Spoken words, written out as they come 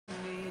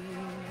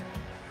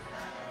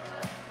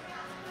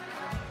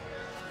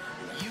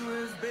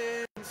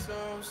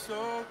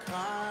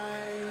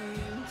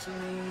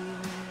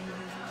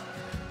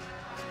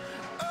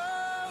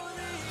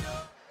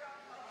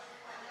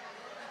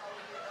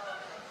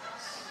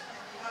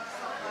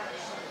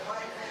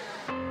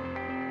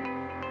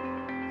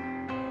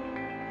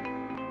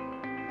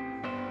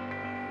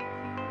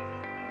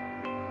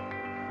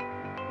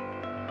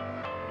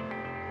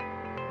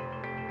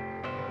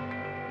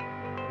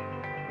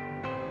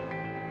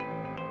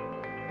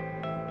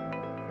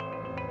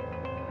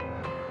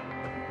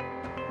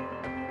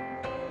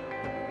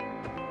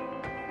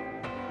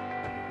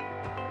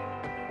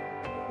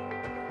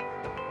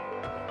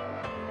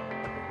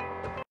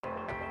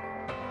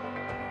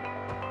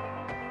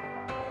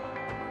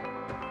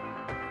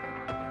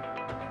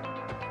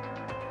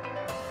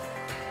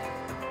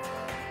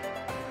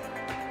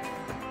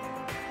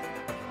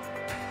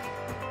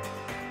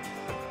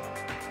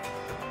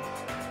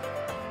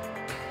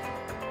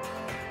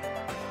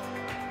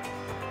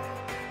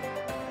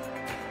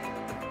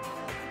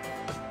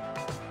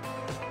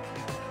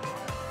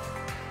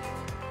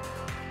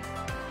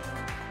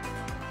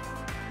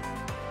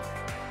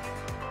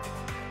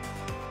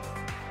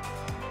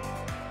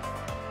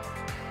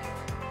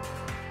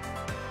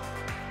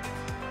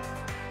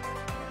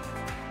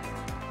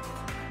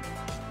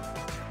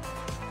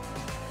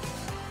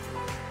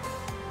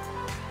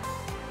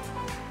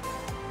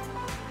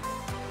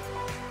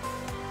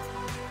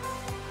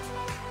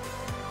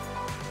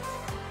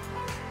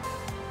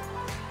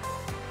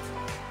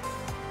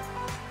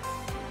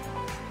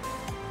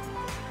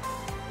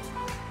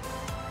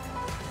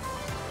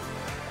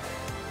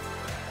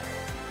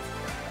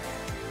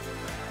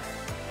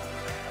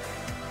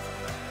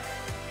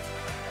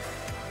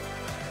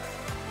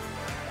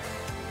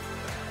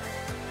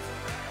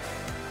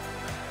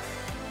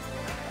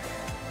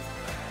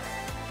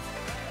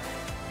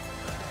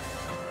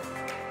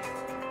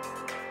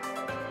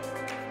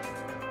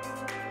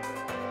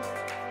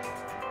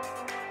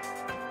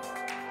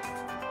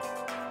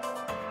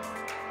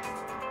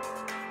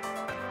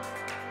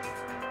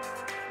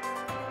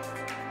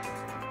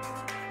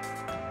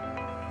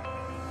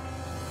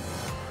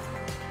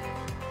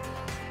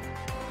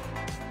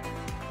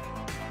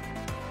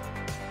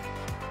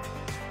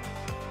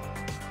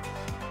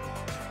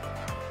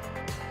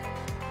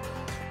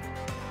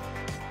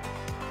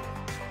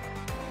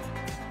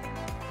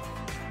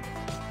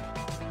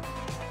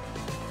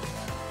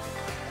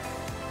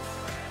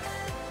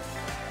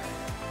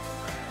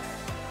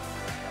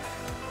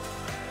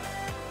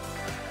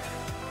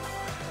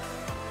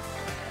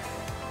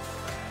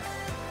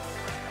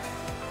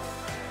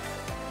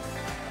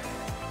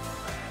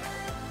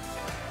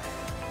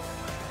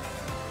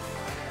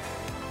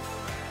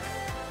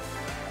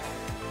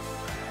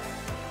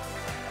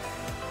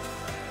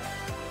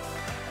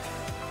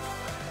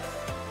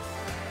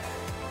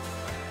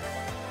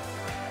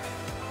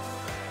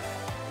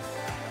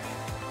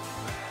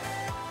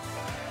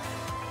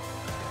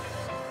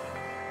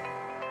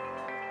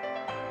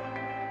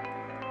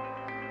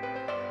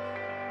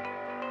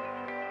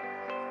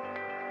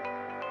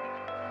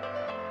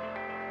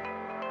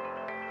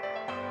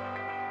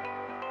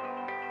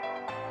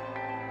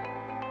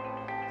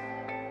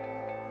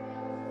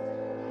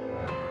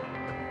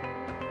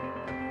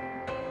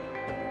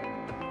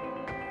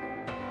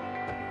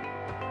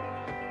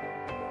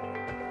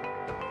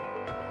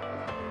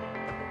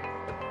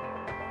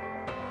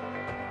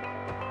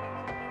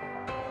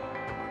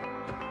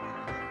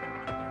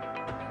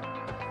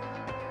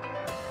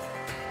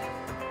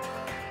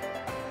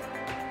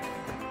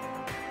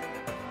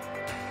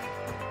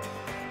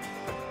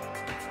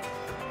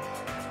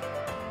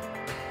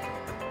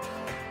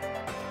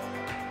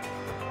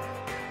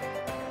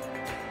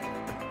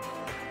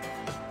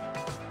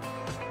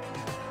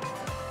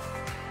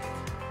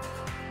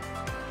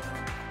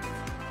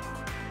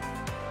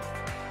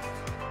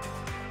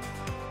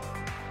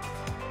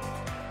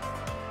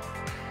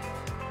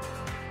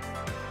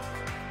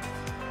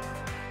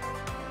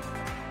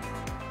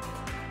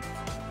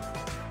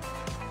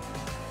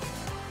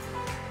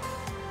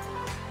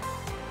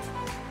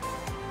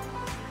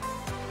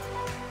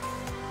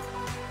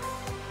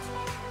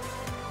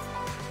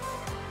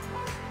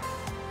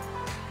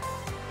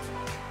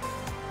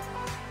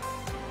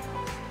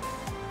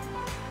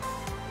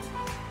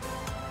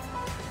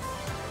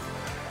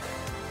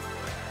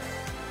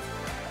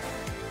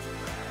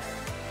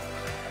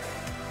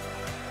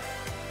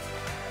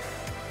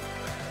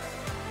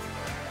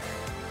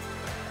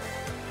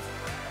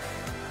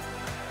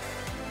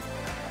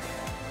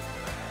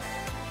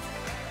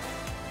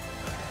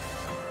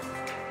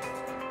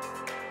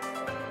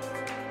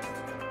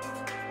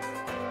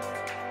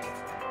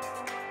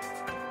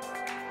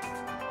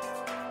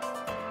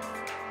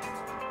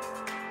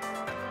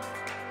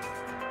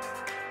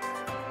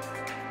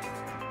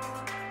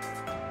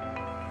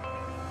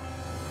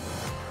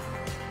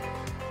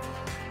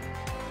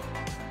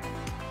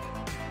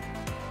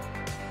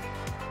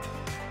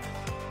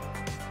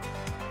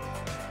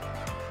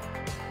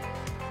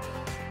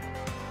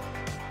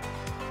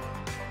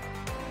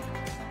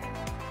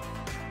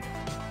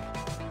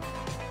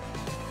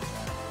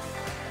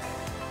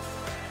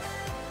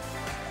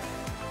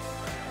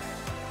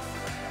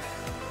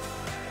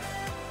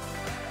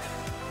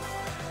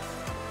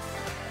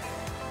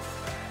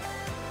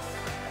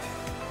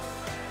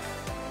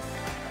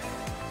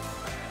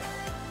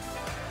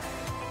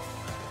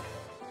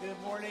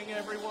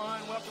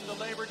welcome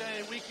to Labor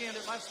Day weekend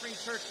at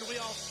LifeSpring Church. Can we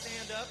all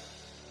stand up?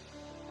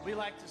 We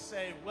like to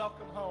say,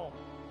 welcome home.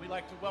 We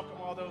like to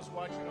welcome all those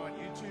watching on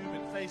YouTube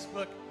and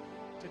Facebook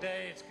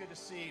today. It's good to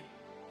see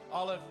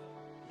all of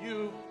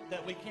you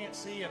that we can't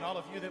see and all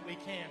of you that we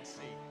can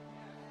see.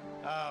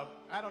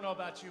 I don't know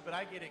about you, but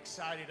I get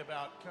excited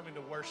about coming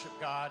to worship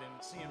God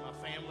and seeing my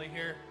family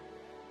here,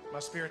 my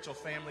spiritual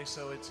family,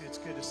 so it's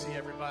good to see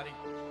everybody.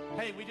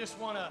 Hey, we just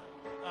want to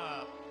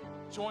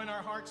join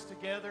our hearts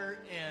together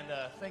and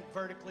think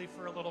vertically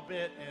for a little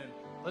bit, and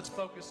let's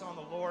focus on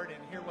the Lord and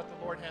hear what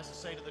the Lord has to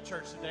say to the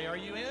church today. Are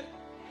you in?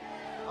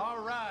 All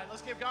right,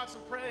 let's give God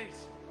some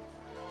praise.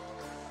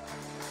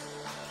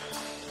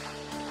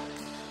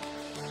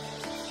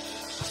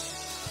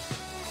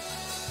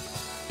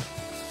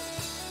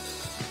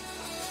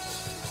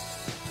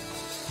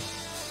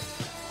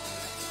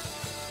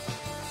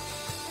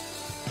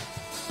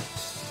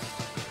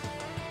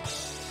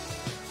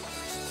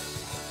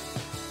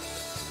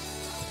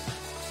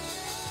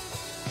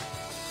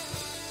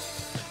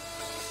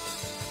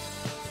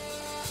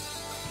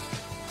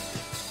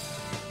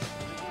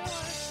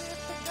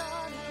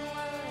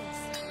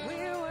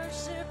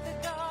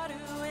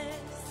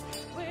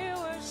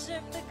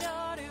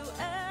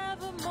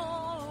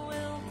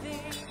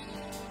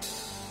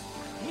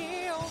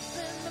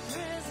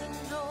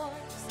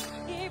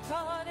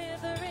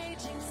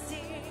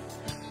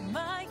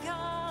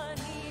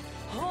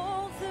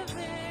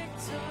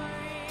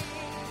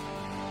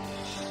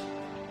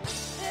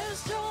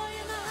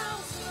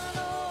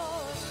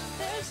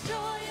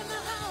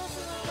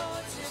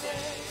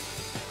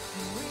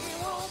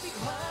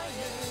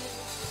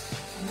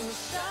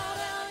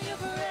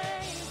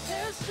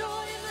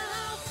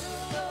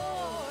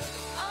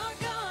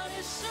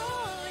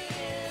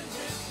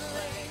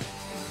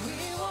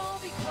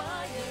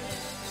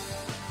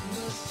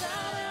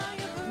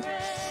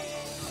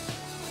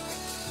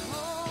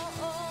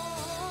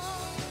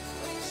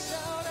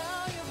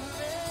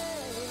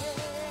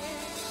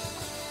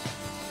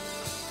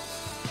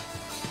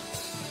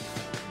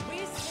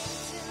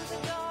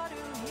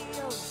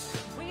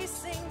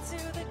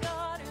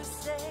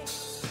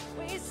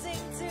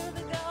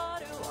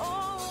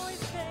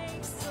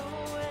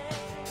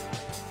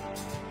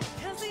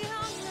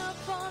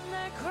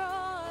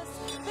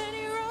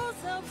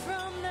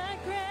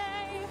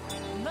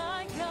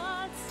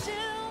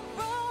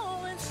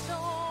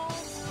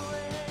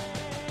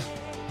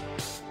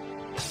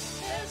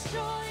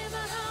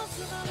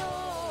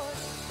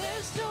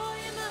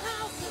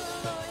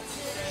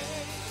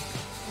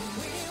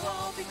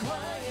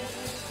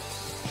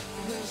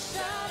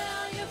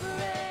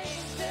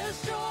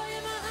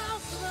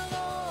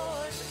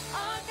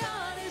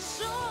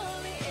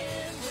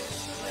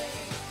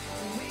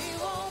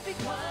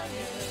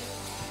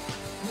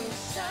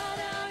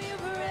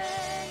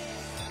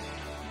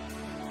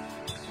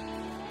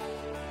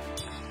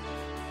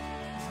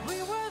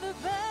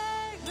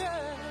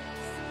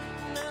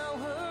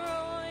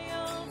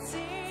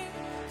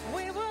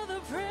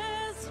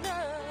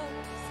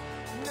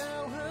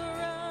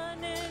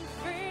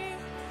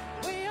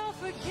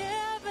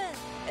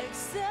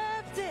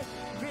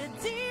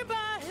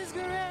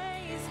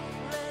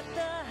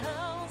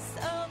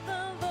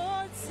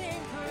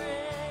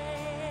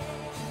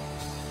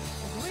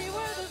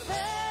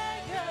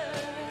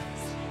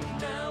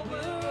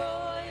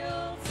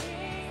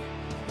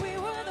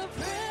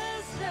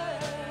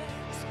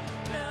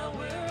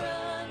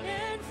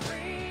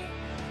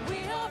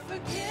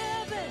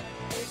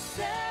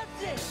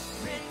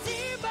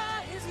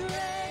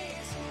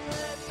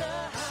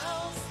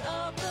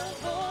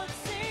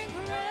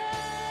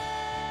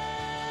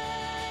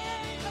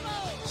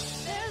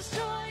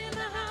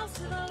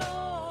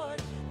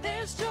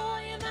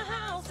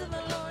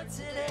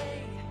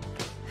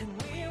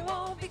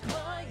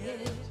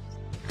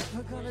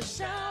 We're gonna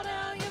shout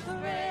out your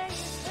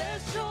praise.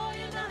 There's joy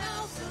in the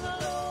house of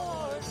the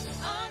Lord.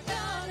 Our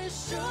God is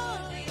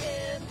surely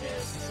in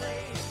this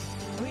place.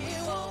 We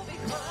won't be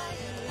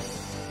quiet.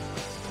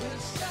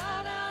 We'll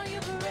shout out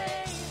your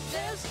praise.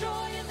 There's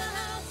joy in the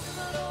house of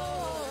the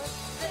Lord.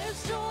 There's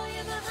joy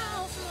in the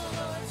house of the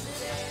Lord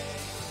today.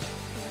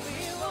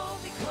 We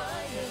won't be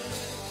quiet.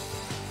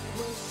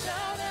 We'll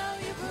shout out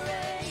your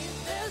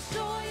praise. There's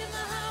joy in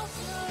the house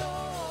of the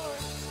Lord.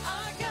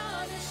 Our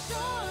God is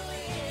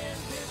surely in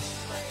this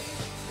place.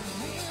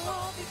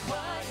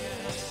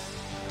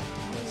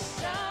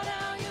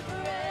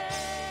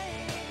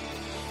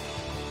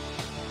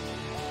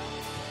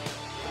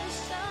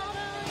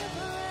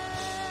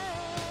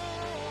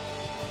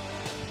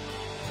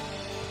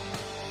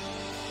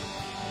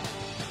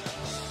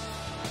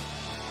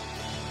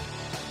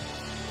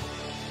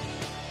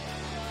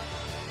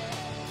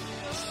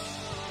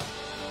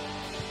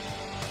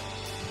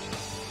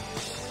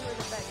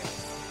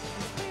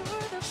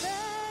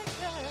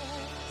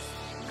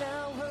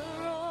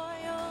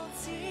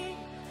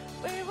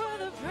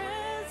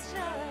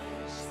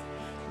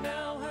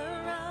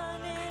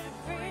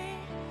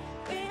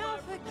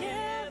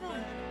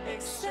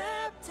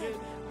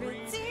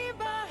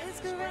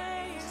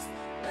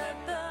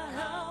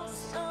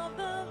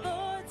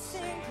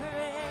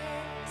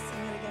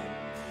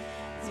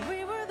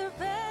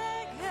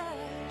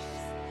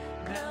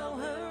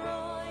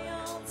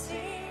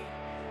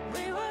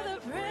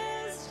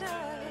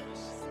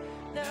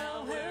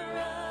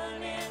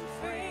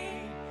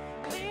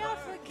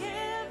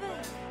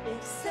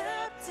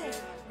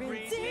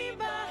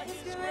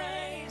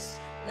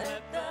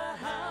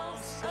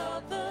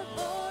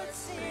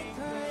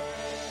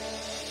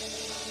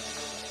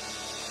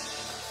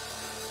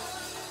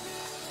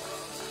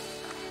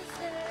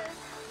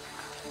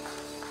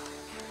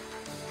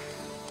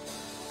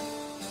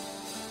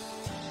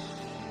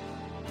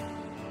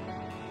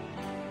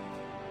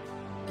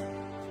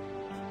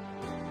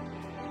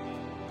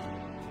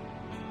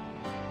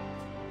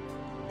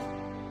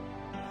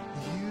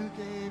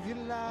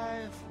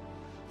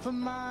 for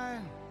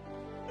mine.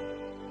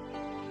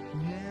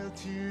 Nailed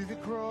to the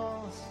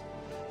cross,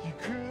 you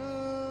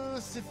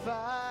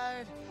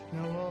crucified.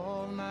 Now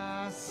all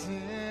my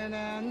sin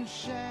and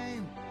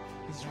shame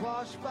is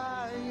washed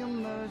by your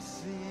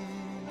mercy.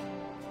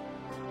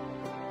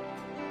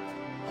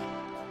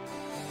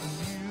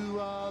 You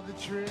are the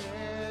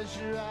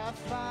treasure I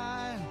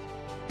find,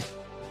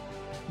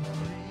 my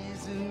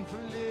reason for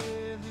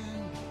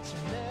living. So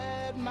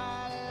let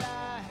my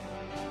life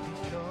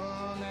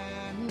become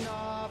an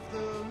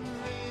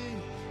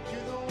offering to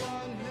the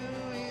one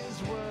who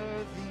is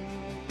worthy.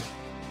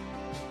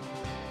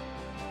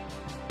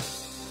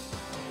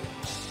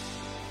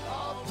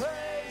 All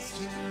praise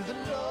to the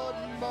Lord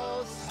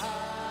Most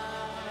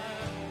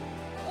High.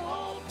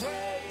 All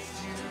praise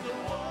to the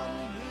one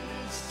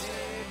who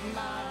saved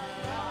my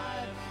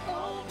life.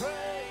 All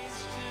praise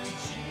to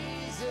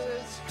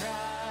Jesus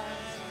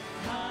Christ,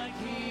 my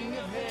King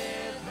of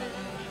heaven,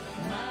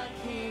 my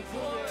King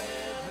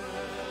forever.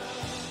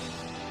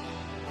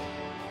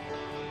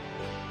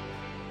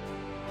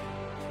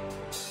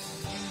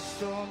 You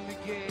stormed the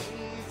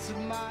gates of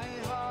my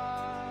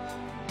heart.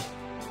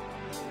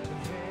 The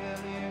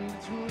veil in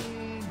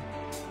between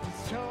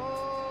is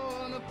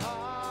torn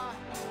apart.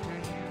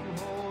 Now you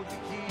hold the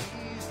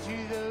keys to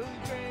the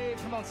grave.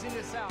 Come on, sing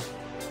this out.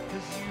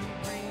 'Cause you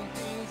bring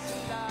things to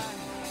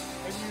life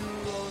and you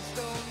roll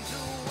stones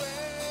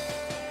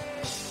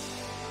away.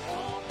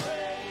 All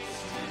praise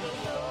to the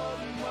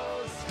Lord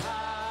Most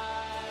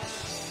High.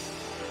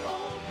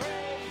 All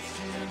praise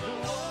to the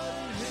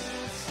one who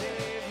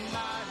saved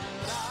my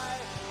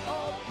life.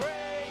 All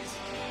praise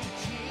to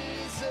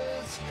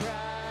Jesus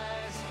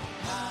Christ,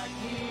 my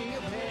King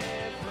of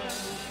heaven,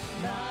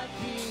 my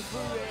King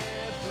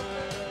forever.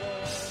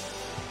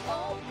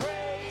 All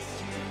praise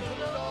to the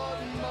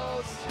Lord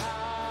Most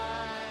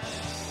High.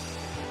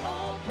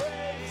 All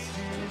praise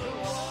to the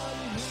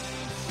one who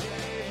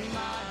saved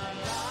my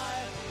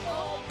life.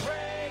 All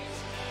praise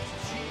to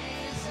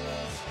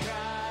Jesus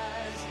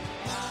Christ,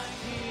 my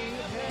King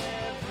of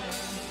heaven,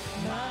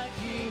 my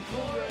King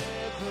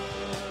forever.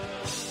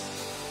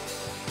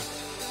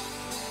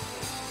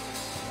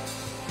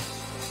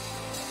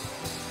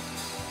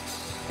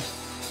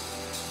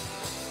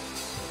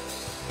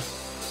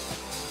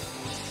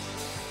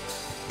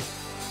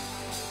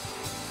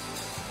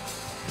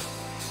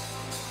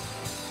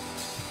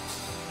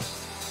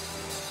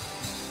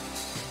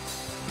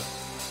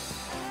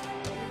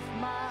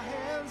 My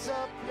hands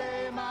up,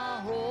 lay my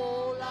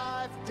whole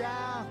life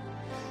down,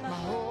 my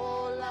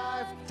whole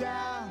life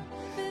down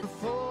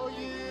before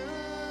you.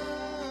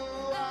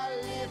 I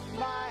lift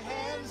my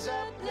hands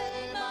up,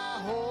 lay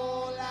my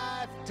whole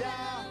life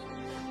down,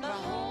 my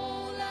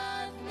whole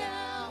life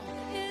now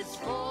is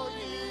for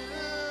you.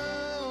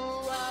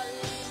 I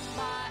lift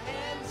my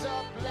hands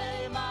up,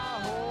 lay my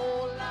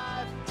whole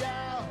life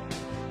down,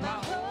 my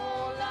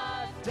whole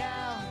life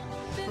down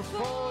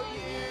before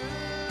you.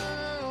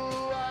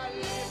 I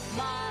lift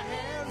my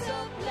hands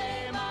up,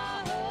 lay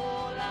my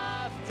whole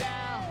life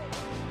down,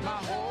 my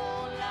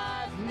whole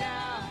life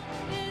now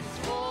is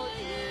for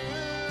you.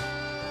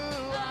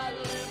 I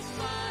lift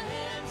my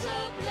hands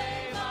up,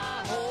 lay my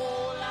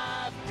whole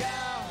life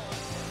down,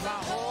 my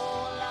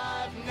whole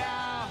life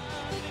now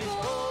is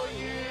for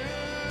you.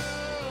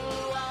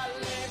 I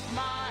lift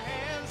my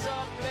hands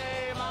up,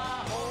 lay my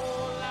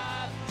whole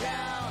life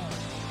down,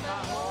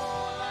 my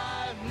whole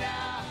life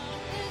now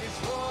is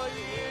for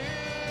you.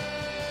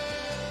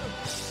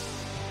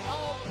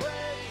 All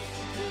praise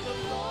to the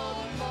Lord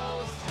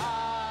Most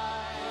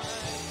High.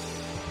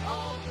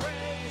 All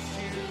praise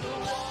to the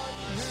one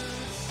who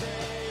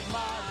saved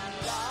my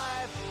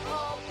life.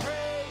 All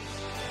praise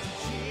to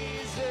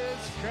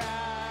Jesus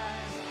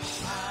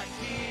Christ, my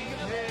King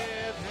of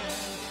heaven,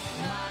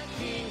 my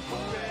King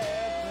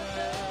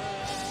forever.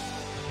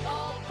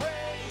 All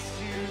praise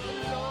to the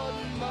Lord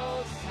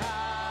Most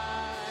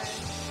High.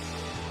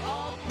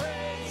 All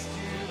praise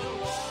to the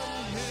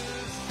one who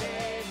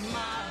saved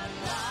my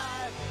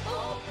life.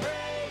 All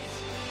praise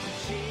to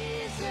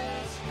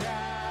Jesus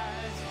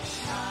Christ,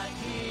 my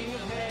King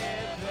of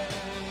heaven,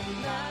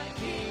 my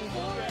King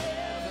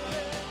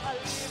forever. I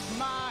lift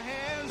my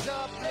hands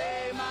up,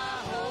 lay my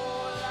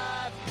whole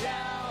life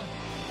down,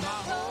 my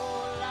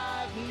whole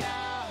life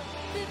now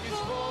is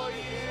for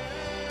you.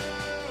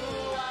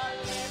 I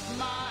lift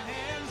my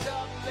hands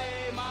up,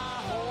 lay my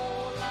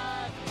whole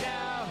life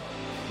down,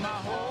 my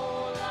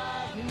whole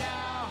life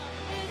now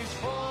is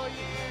for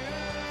you.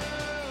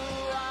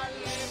 I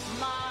lift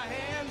my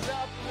hands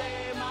up,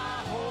 lay my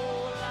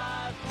whole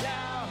life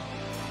down,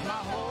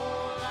 my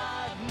whole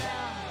life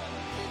now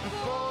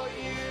before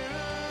you.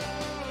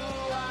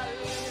 I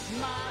lift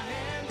my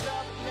hands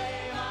up,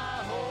 lay my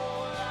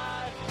whole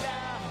life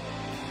down,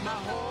 my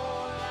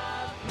whole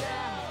life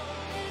now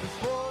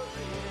before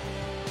you.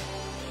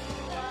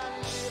 I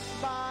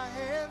lift my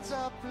hands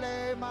up,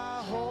 lay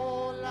my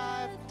whole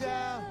life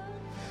down,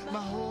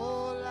 my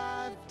whole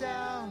life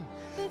down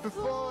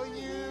before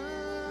you.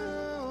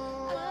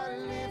 I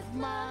lift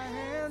my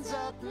hands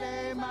up,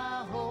 lay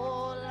my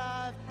whole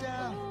life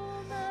down,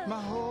 my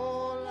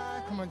whole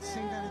life. Come on,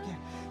 sing that again.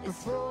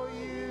 Before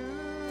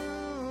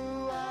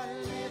you, I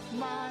lift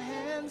my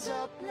hands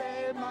up,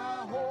 lay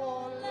my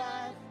whole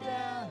life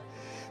down,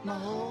 my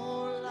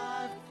whole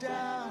life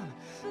down.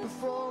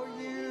 Before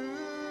you,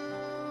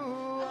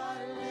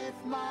 I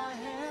lift my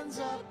hands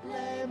up,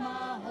 lay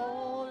my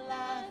whole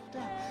life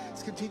down.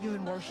 Let's continue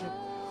in worship.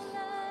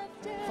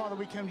 Father,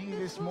 we come to you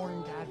this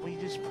morning, God. We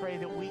just pray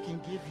that we can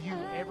give you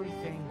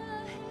everything.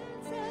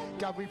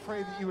 God, we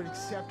pray that you would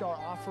accept our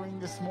offering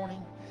this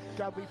morning.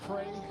 God, we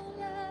pray,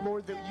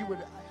 Lord, that you would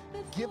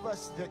give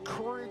us the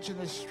courage and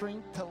the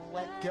strength to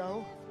let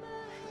go.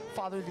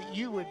 Father, that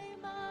you would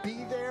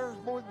be there.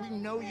 Lord, we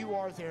know you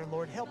are there,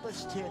 Lord. Help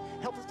us to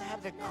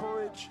have the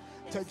courage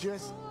to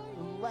just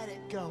let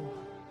it go.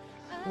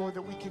 Lord,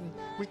 that we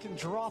can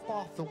drop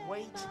off the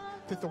weight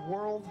that the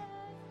world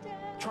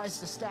tries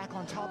to stack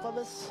on top of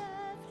us.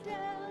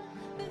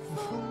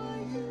 Before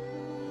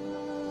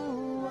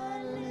you,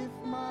 I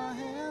lift my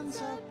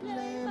hands up,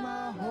 lay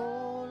my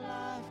whole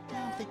life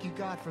down. Thank you,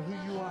 God, for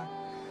who you are.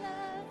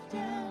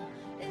 Down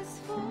is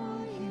for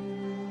you.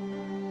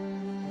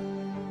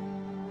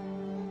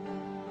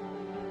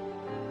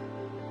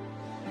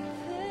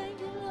 Thank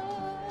you,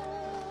 Lord.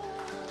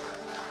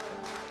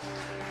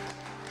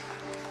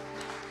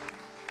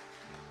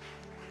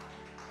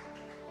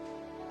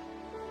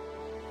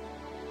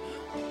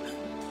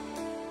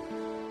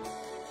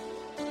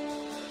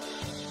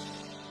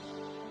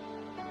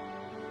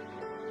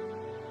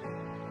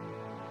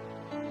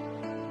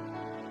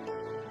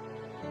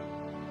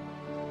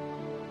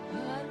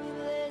 God, we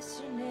bless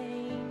your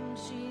name,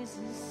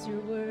 Jesus.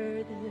 You're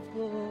worthy of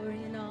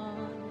glory and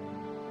honor.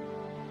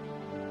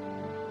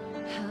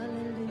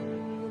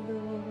 Hallelujah,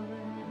 Lord.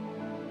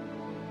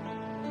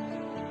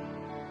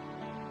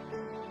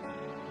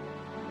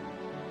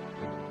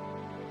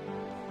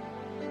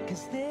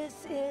 'Cause this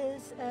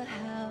is a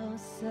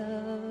house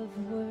of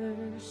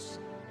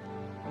worship.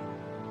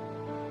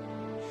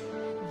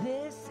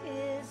 This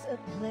is a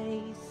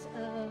place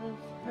of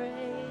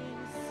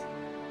praise,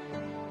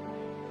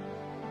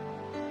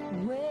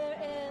 where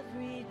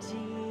every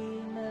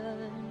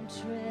demon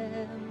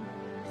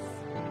trembles,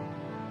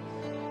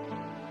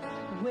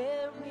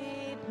 where we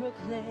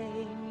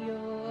proclaim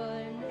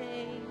your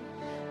name.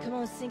 Come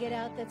on, sing it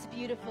out. That's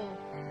beautiful.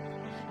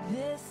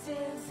 This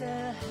is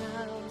a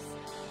house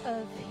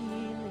of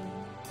healing.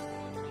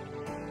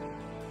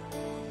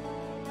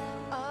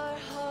 Our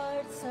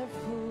hearts are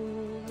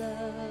full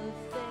of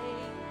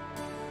faith.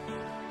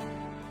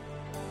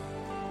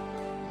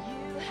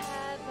 You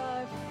have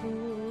our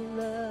full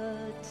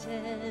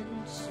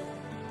attention.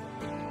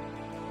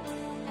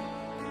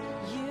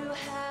 You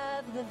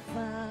have the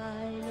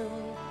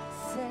final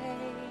say.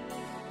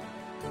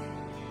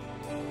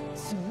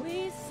 So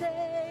we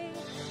say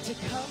to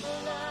come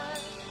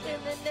alive in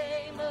the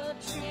name of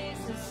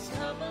Jesus.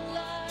 Come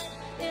alive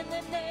in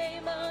the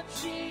name of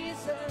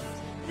Jesus.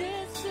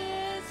 This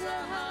is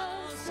a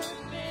house of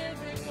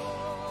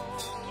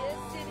miracles.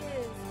 Yes, it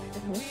is.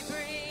 And we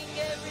bring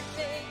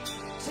everything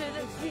to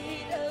the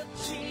feet of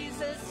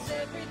Jesus.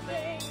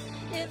 Everything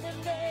in the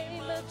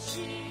name of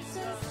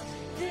Jesus.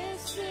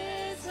 This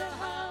is a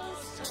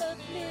house of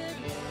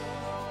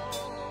miracles.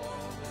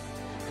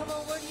 Come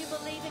on, what do you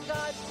believe in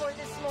God for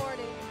this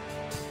morning?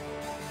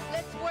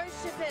 Let's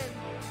worship him.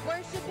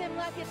 Worship him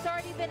like it's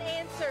already been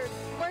answered.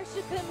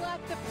 Worship him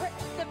like the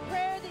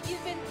prayer that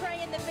you've been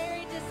praying, the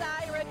very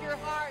desire of your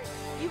heart.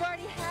 You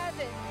already have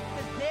it,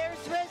 because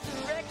there's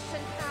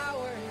resurrection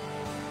power.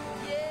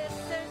 Yes,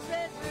 there's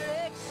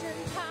resurrection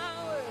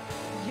power.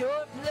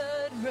 Your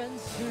blood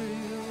runs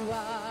through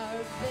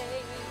our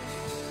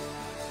veins.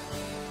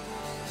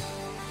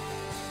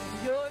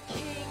 Your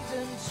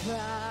kingdom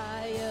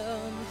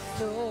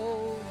triumphs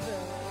over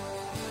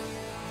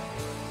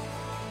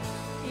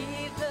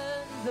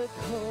even the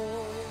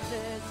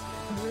coldest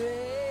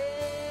rain.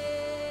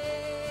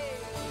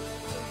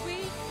 We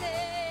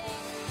say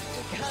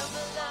to come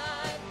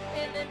alive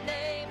in the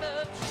name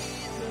of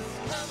Jesus.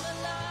 Come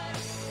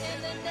alive in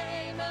the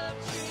name of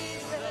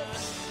Jesus.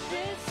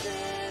 This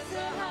is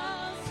a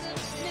house of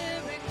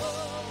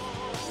miracles.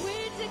 We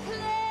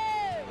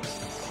declare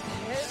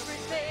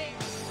everything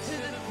to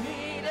the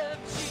feet of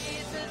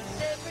Jesus.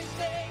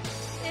 Everything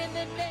in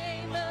the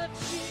name of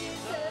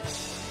Jesus.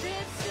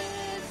 This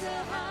is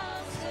a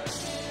house of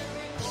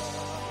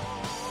miracles.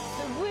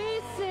 So we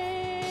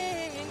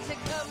sing to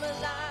come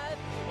alive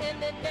in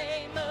the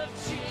name of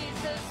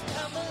Jesus.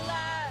 Come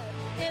alive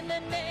in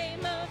the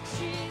name of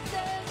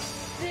Jesus.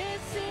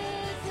 This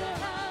is a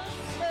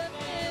house of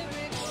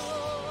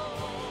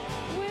miracles.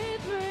 We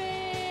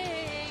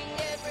bring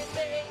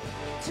everything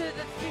to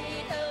the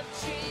feet of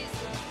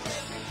Jesus.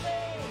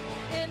 Everything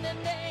in the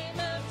name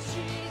of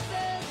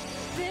Jesus.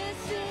 This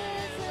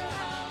is a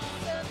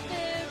house of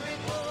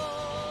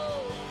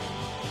miracles.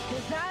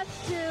 'Cause I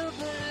still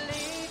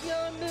believe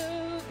you're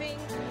moving.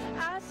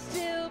 I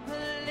still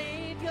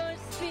believe you're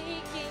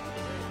speaking.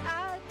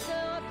 I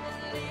don't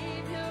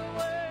believe you're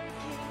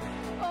working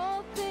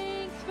all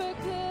things for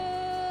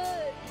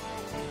good.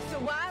 So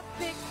I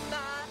fix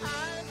my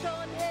eyes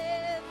on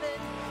heaven.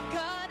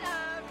 God,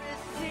 I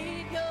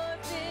receive your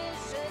vision.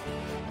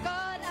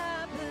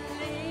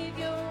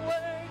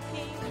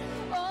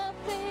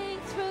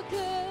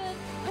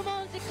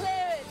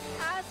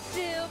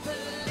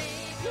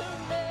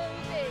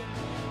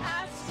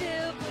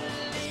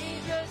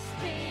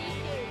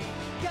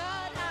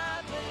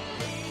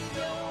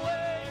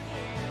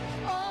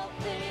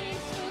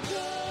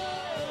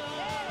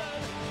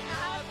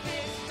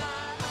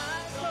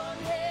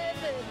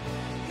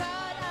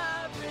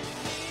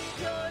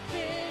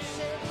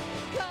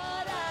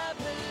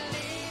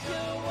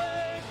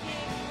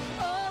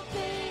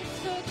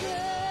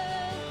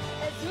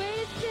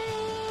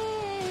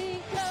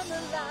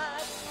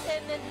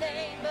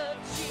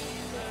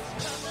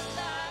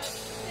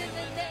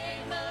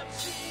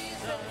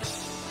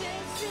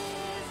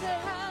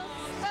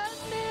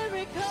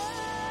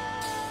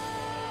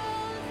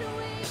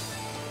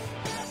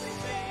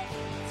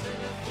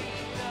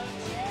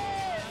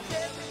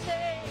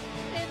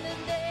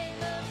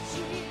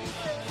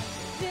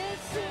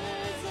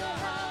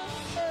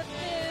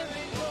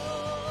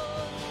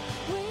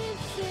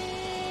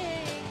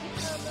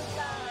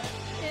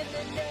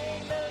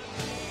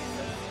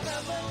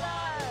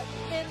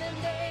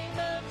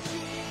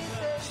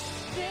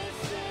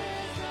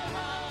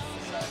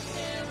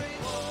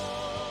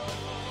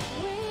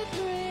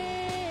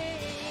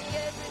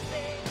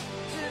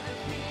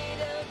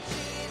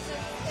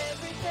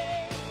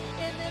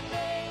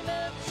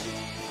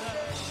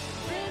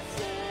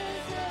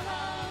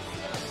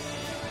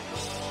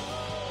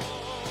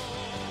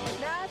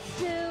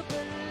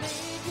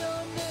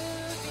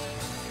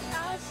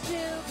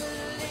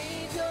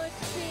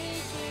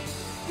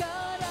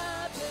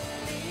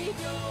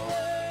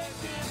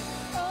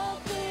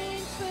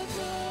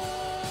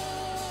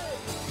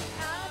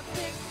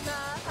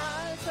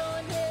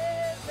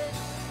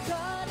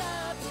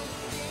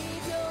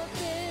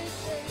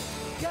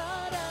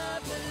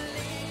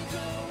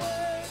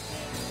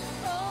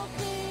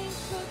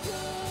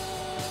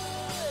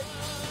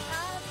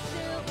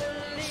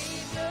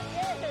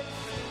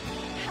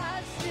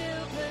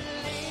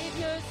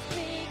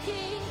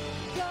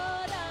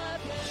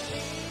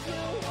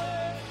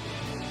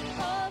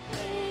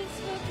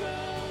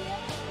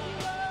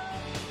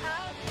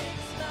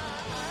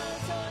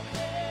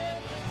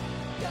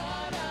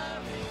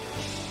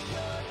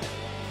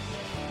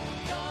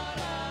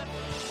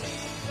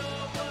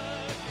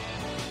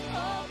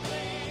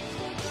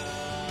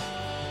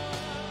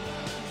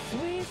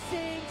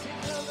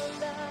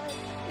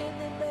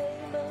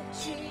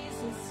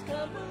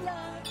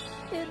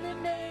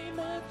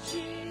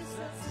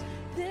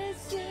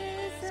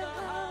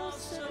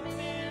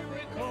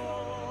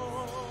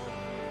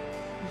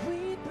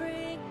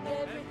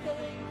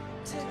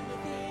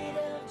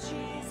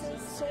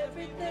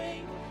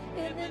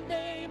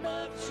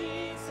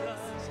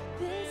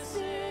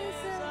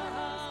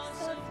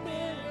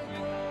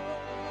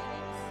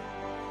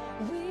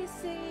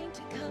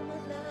 going to come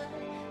alive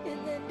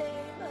in the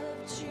name of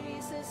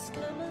Jesus.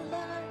 Come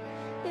alive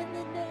in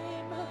the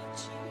name of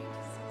Jesus.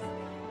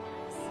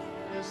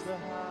 This is the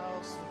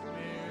house of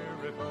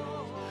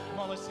miracles. Come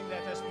on, let's sing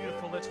that. That's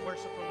beautiful. Let's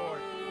worship the Lord.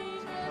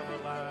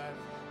 Come alive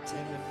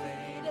in the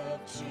name of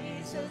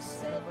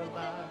Jesus. Come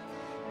alive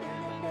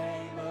in the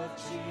name of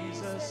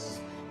Jesus.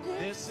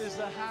 This is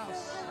the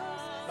house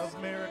of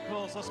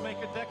miracles. Let's make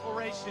a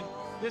declaration.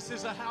 This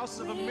is a house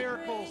of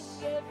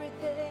miracles.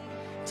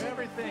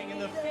 Everything in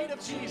the feet of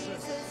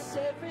Jesus.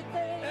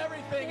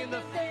 Everything in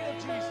the feet of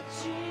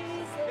Jesus.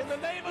 In the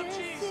name of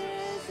Jesus.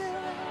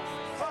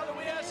 Father,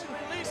 we ask you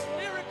to release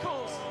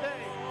miracles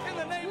today. In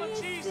the name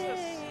of Jesus.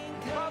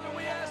 Father,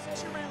 we ask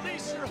that you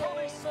release your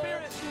Holy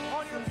Spirit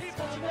on your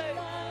people today.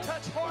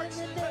 Touch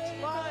hearts,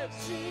 touch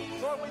lives.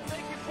 Lord, we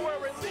thank you for a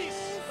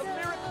release of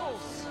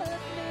miracles.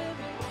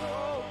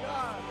 Oh,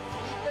 God.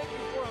 Thank you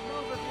for a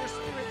move of your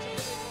Spirit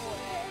today, Lord.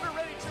 We're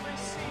ready to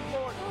receive,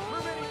 Lord.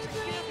 We're ready to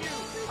give you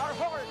our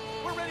heart.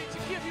 We're ready to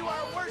give you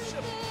our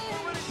worship.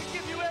 We're ready to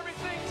give you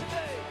everything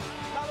today.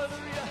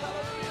 Hallelujah,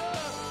 hallelujah.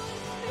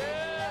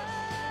 Yes.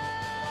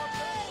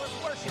 Let's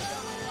worship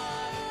God.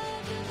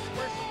 Let's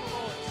worship the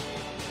Lord.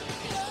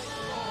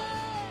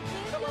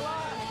 Come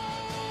alive.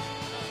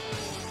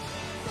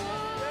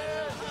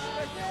 Yes,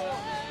 thank you,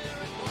 Lord.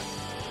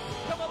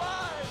 Come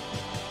alive.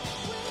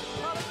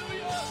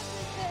 Hallelujah.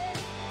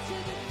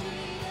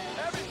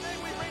 Everything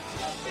we bring to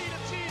the feet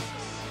of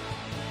Jesus.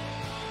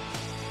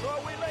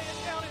 Lord, we lay it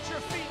down at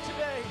your feet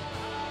today.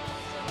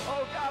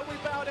 Oh, God, we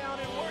bow down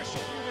and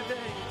worship you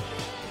today.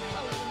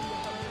 Hallelujah,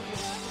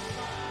 hallelujah.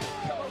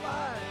 Come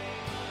alive.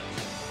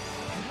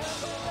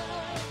 Come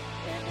alive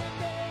in the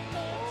name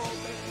of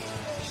Jesus.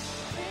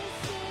 This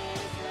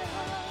is the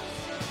house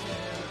of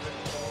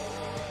miracles.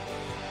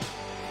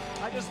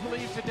 I just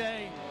believe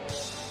today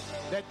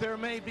that there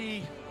may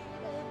be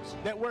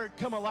that word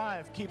come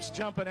alive keeps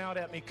jumping out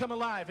at me. Come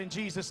alive in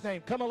Jesus'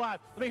 name. Come alive.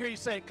 Let me hear you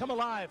say it. Come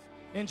alive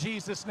in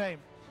Jesus' name.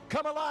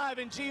 Come alive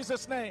in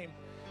Jesus' name.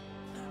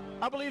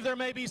 I believe there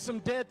may be some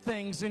dead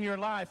things in your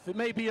life. It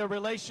may be a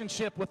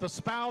relationship with a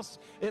spouse.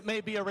 It may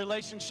be a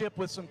relationship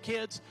with some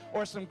kids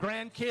or some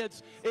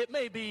grandkids. It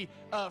may be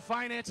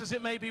finances.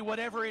 It may be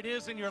whatever it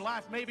is in your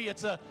life. Maybe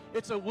it's a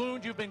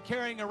wound you've been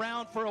carrying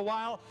around for a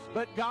while.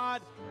 But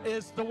God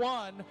is the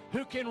one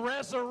who can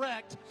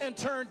resurrect and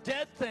turn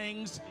dead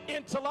things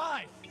into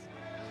life.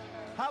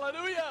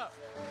 Hallelujah.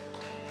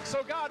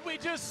 So God, we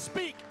just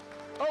speak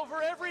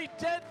over every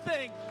dead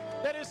thing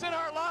that is in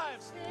our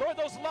lives. Lord,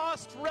 those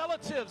lost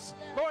relatives,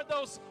 Lord,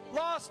 those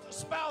lost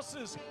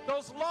spouses,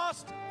 those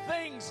lost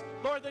things,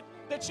 Lord,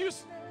 that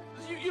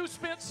you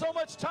spent so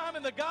much time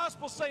in the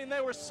gospel saying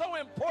they were so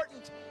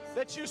important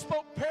that you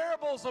spoke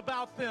parables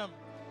about them,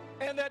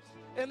 and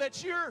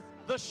that you're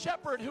the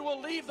shepherd who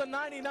will leave the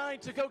 99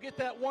 to go get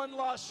that one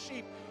lost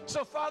sheep.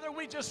 So, Father,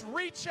 we just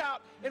reach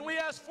out and we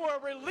ask for a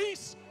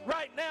release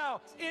right now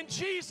in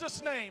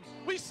Jesus' name.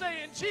 We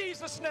say in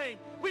Jesus' name.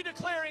 We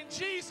declare in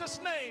Jesus'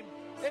 name.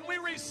 And we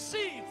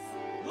receive,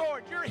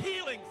 Lord, your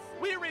healing.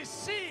 We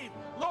receive,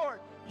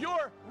 Lord,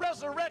 your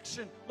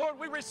resurrection. Lord,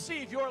 we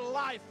receive your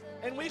life.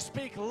 And we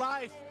speak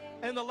life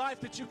and the life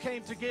that you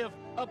came to give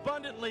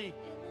abundantly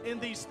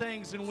in these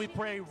things. And we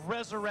pray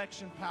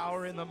resurrection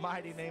power in the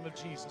mighty name of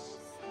Jesus.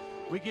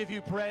 We give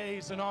you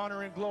praise and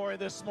honor and glory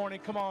this morning.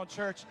 Come on,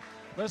 church.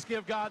 Let's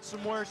give God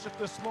some worship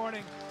this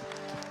morning.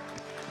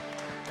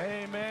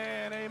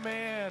 Amen,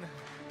 amen.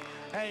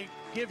 Hey,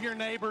 give your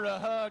neighbor a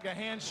hug, a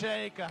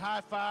handshake, a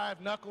high five,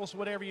 knuckles,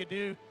 whatever you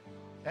do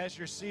as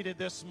you're seated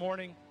this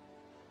morning.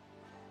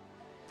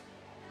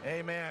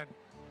 Amen.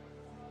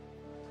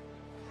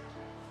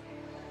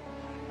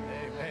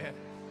 Amen.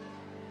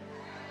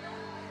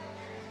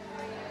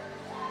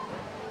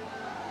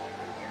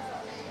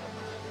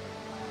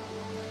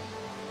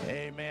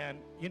 Amen.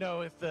 You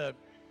know, if the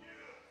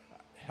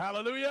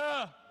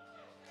hallelujah.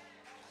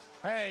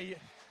 Hey,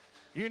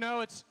 you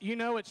know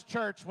it's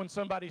church when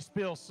somebody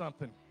spills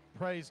something.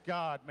 Praise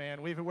God,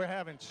 man. We're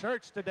having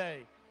church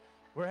today.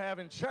 We're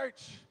having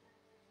church.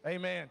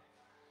 Amen.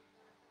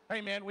 Hey,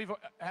 man,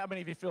 how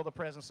many of you feel the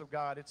presence of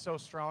God? It's so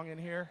strong in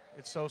here.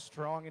 It's so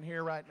strong in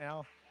here right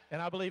now.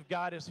 And I believe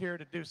God is here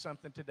to do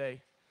something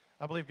today.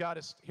 I believe God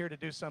is here to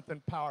do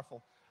something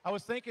powerful. I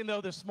was thinking,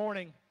 though, this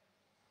morning,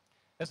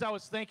 as I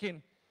was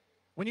thinking,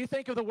 when you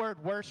think of the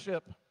word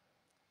worship,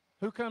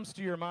 who comes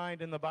to your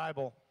mind in the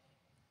Bible?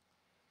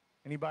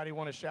 Anybody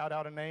want to shout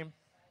out a name?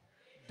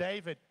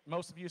 David.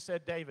 Most of you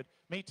said David.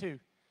 Me too.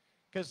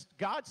 Because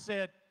God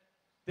said,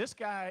 this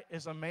guy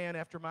is a man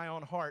after my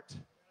own heart.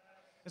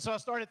 And so I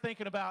started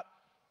thinking about,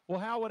 well,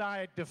 how would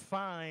I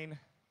define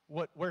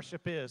what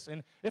worship is?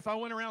 And if I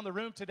went around the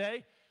room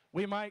today,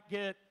 we might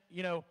get,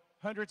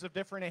 hundreds of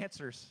different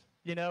answers,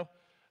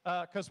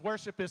 because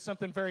worship is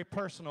something very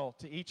personal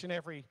to each and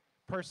every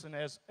person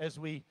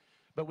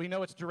but we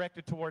know it's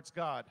directed towards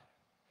God.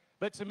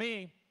 But to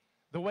me,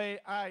 the way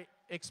I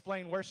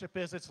explain worship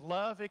is it's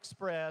love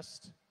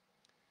expressed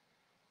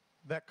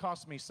that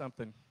cost me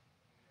something.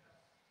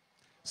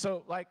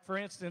 So, like, for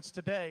instance,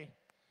 today,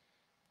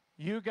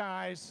 you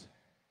guys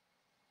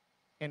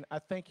And I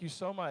thank you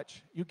so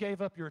much. You gave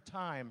up your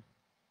time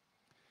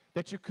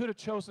that you could have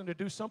chosen to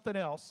do something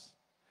else,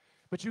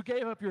 but you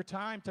gave up your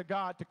time to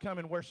God to come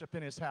and worship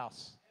in his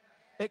house.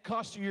 It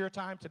cost you your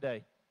time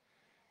today.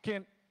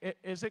 Can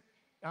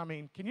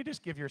you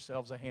just give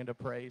yourselves a hand of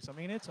praise? I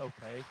mean, it's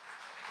okay.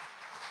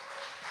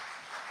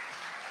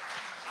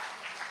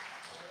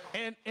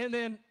 And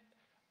then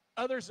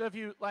others of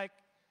you, like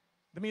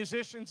the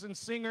musicians and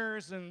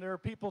singers, and there are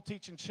people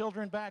teaching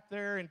children back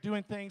there and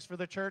doing things for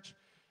the church,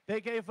 they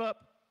gave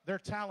up their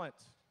talent.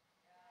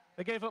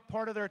 They gave up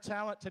part of their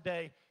talent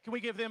today. Can we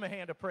give them a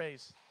hand of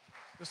praise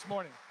this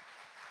morning?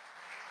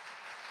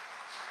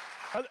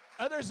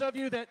 Others of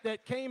you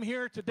that came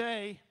here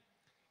today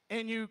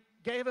and you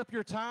gave up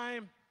your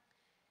time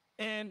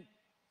and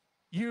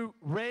you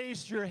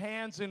raised your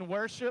hands in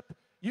worship,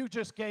 you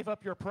just gave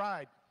up your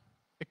pride.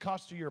 It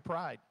cost you your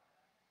pride.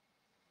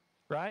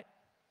 Right?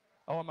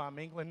 Oh, am I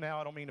mingling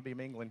now? I don't mean to be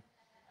mingling.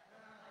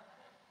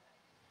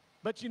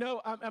 But you know,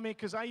 I mean,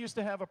 because I used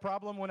to have a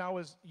problem when I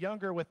was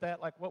younger with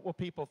that, like, what will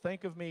people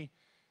think of me?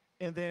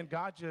 And then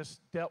God just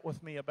dealt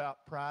with me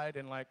about pride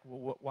and like,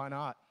 well, why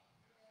not?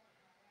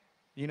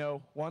 You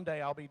know, one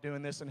day I'll be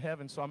doing this in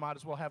heaven, so I might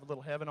as well have a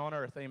little heaven on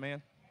earth,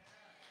 amen?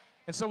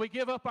 And so we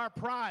give up our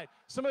pride.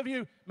 Some of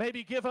you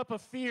maybe give up a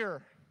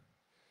fear.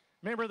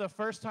 Remember the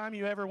first time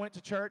you ever went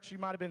to church, you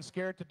might have been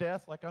scared to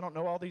death, like, I don't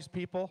know all these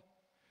people.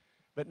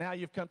 But now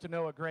you've come to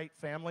know a great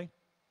family.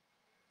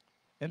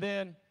 And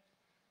then,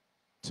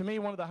 to me,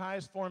 one of the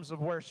highest forms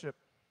of worship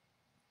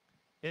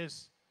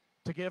is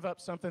to give up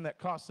something that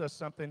costs us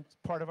something,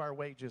 part of our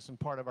wages and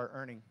part of our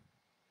earning.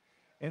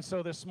 And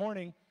so this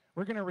morning,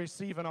 we're going to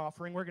receive an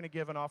offering. We're going to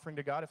give an offering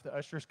to God. If the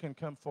ushers can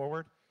come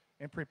forward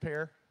and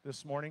prepare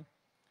this morning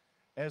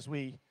as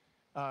we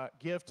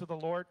give to the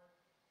Lord.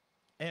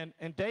 And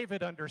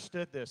David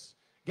understood this.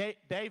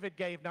 David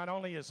gave not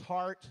only his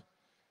heart,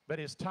 but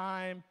his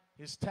time,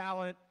 his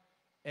talent,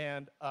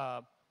 and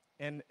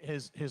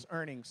his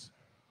earnings.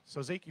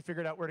 So Zeke, you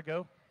figured out where to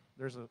go?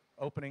 There's an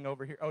opening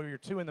over here. Oh, you're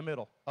two in the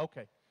middle.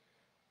 Okay,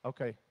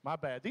 my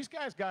bad. These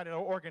guys got it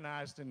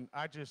organized, and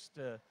I just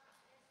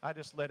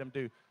let them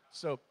do.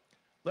 So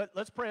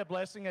let's pray a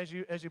blessing as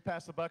you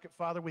pass the bucket.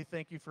 Father, we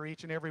thank you for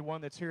each and every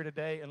one that's here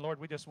today, and Lord,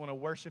 we just want to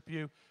worship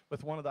you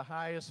with one of the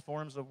highest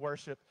forms of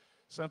worship,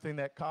 something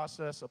that costs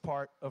us a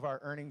part of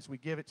our earnings. We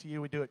give it to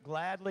you. We do it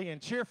gladly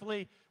and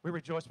cheerfully. We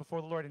rejoice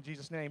before the Lord in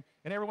Jesus' name.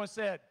 And everyone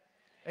said,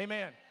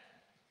 amen.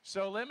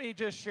 So let me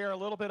just share a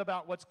little bit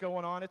about what's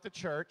going on at the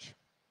church.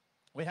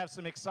 We have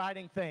some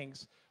exciting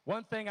things.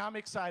 One thing I'm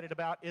excited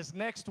about is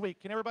next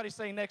week. Can everybody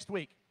say next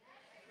week?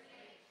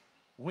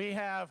 We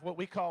have what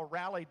we call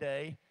Rally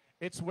Day.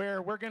 It's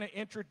where we're going to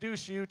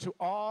introduce you to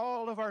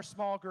all of our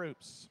small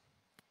groups.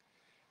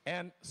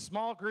 And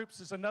small groups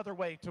is another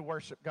way to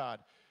worship God.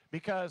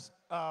 Because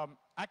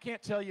I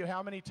can't tell you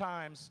how many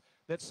times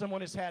that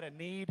someone has had a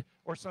need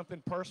or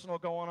something personal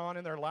going on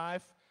in their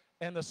life,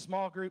 and the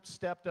small group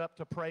stepped up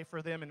to pray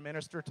for them and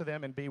minister to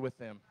them and be with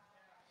them.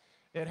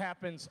 It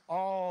happens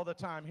all the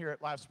time here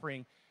at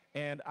LifeSpring,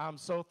 and I'm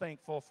so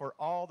thankful for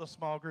all the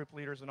small group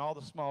leaders and all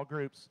the small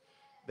groups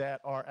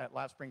that are at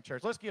LifeSpring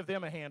Church. Let's give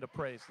them a hand of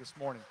praise this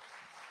morning.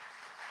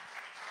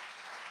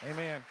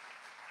 Amen.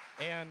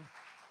 And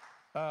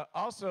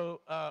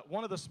also,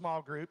 one of the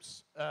small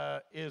groups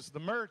is the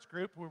Merge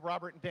group, who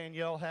Robert and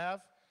Danielle have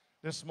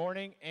this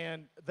morning,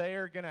 and they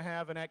are going to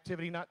have an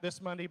activity not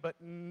this Monday, but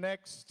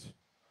next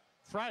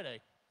Friday.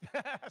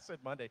 I said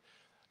Monday.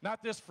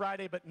 Not this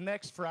Friday, but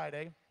next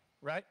Friday,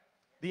 right?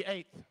 The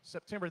 8th,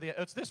 September the 8th.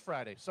 It's this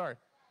Friday, sorry.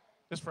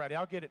 This Friday.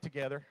 I'll get it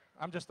together.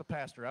 I'm just the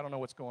pastor. I don't know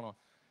what's going on.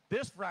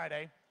 This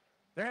Friday,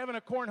 they're having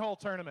a cornhole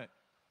tournament.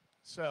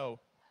 So,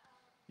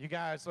 you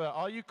guys,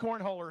 all you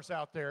cornholers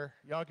out there,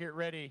 y'all get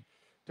ready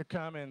to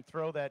come and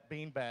throw that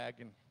bean bag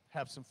and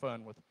have some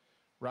fun with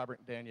Robert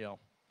and Danielle.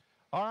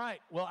 All right,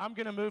 well, I'm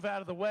going to move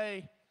out of the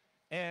way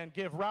and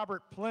give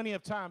Robert plenty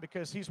of time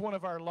because he's one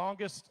of our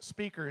longest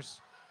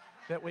speakers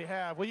that we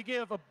have. Will you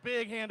give a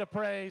big hand of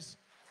praise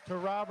to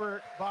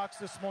Robert Box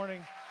this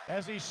morning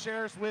as he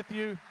shares with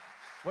you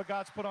what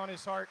God's put on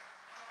his heart?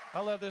 I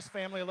love this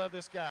family. I love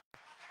this guy.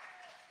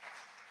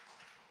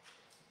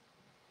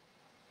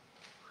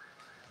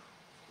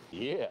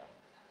 Yeah.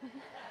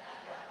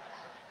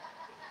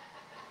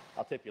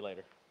 I'll tip you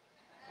later.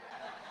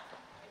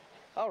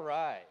 All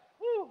right.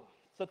 Woo.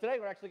 So today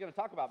we're actually going to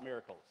talk about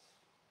miracles.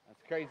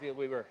 It's crazy that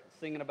we were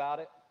singing about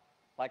it,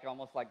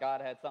 almost like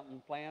God had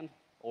something planned,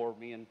 or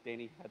me and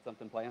Danny had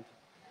something planned.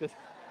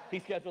 He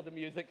scheduled the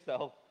music,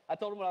 so I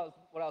told him what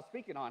I was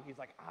speaking on. He's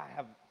like, I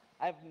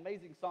have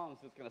amazing songs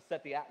that's going to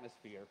set the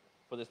atmosphere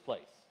for this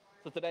place.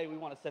 So today we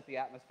want to set the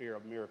atmosphere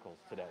of miracles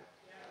today.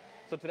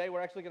 So today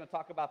we're actually going to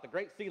talk about the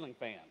Great Ceiling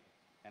Fan,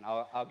 and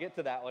I'll get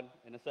to that one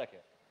in a second.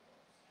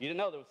 You didn't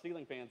know there were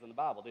ceiling fans in the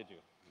Bible, did you?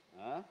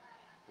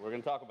 We're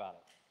going to talk about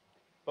it.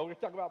 But we're going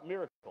to talk about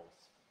miracles.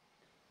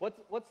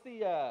 What's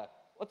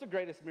the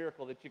greatest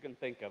miracle that you can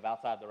think of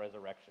outside the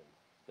resurrection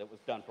that was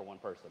done for one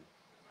person?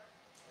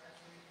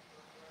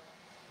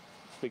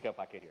 Speak up,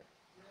 I can't hear.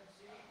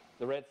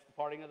 The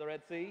parting of the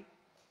Red Sea?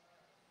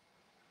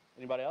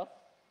 Anybody else?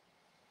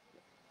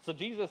 So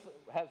Jesus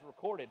has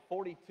recorded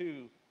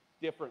 42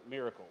 different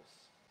miracles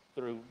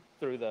through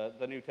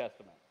the New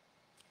Testament.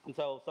 And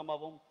so some of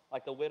them,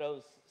 like the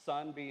widow's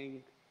son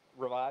being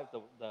revived,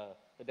 the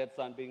dead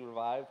son being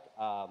revived,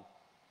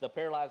 the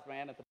paralyzed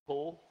man at the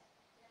pool.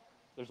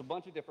 There's a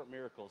bunch of different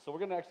miracles. So we're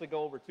going to actually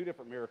go over two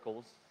different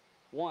miracles.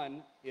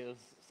 One is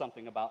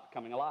something about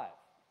coming alive.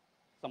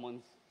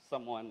 Someone's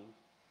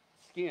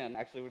skin,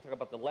 actually we're talking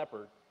about the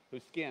leper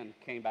whose skin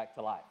came back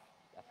to life.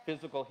 A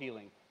physical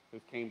healing who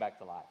came back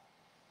to life.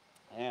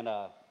 And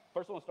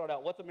first I want to start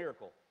out, what's a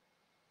miracle?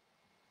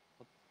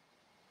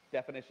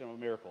 Definition of a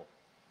miracle.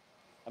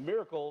 A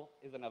miracle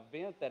is an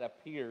event that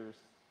appears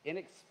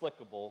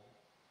inexplicable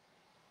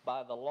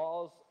by the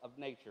laws of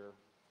nature,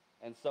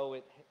 and so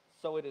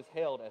it is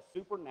held as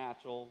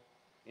supernatural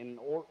in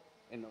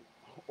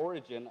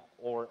origin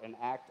or an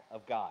act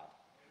of God.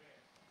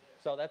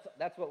 So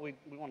that's what we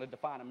want to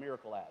define a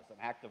miracle as, an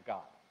act of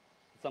God.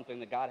 It's something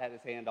that God had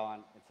his hand on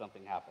and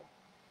something happened.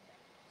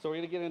 So we're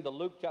going to get into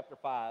Luke chapter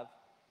 5,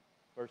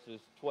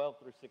 verses 12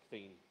 through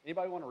 16.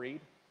 Anybody want to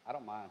read? I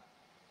don't mind.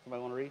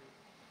 Somebody want to read?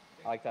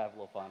 I like to have a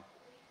little fun.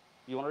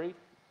 You want to read?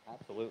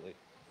 Absolutely.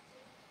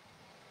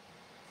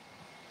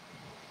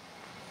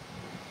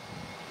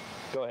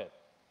 Go ahead.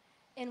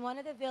 In one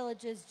of the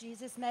villages,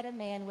 Jesus met a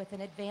man with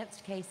an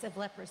advanced case of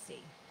leprosy.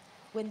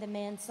 When the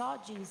man saw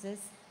Jesus,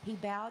 he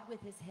bowed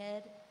with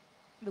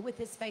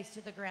his face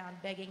to the ground,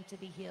 begging to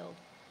be healed.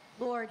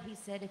 Lord, he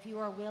said, if you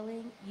are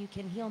willing, you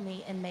can heal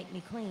me and make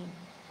me clean.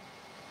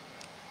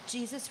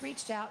 Jesus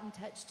reached out and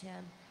touched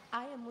him.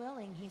 I am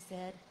willing, he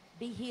said,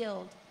 be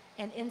healed.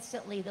 And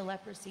instantly the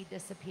leprosy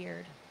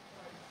disappeared.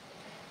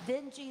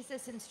 Then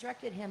Jesus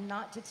instructed him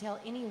not to tell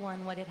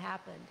anyone what had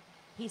happened.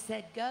 He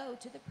said, go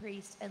to the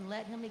priest and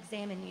let him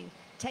examine you.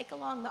 Take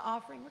along the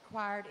offering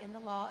required in the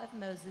law of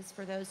Moses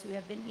for those who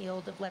have been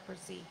healed of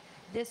leprosy.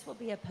 This will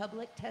be a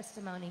public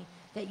testimony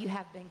that you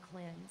have been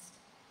cleansed.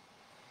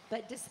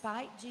 But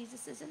despite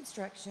Jesus'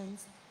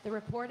 instructions, the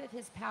report of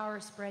his power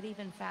spread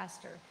even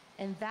faster,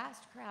 and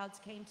vast crowds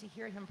came to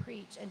hear him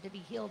preach and to be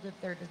healed of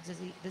their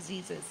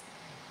diseases.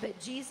 But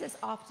Jesus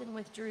often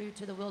withdrew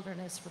to the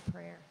wilderness for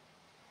prayer.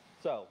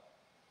 So,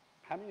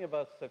 how many of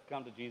us have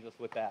come to Jesus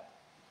with that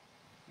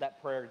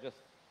prayer just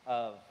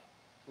of,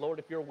 Lord,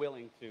 if you're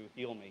willing to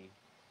heal me,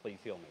 please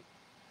heal me?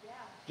 Yeah.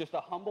 Just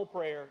a humble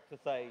prayer to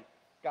say,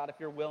 God, if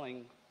you're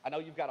willing, I know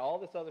you've got all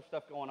this other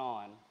stuff going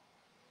on,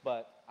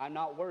 but I'm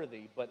not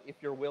worthy, but if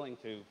you're willing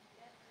to,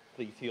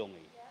 please heal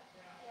me.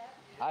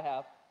 I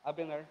have. I've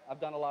been there. I've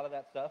done a lot of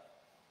that stuff.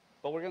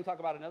 But we're going to talk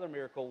about another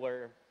miracle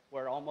where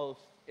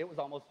it was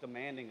almost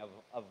demanding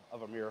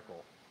of a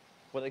miracle,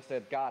 where they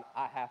said, God,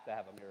 I have to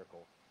have a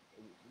miracle.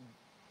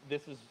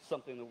 This is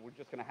something that we're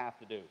just going to have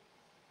to do.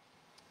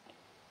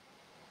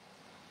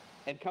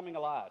 And coming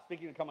alive.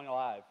 Speaking of coming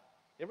alive,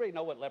 everybody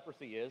know what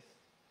leprosy is?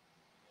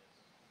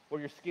 Where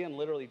your skin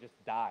literally just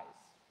dies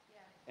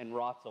and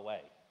rots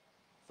away.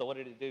 So what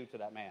did it do to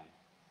that man?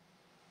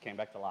 Came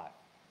back to life.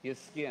 His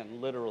skin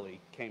literally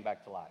came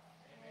back to life.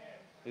 Amen.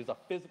 It was a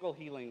physical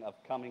healing of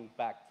coming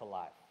back to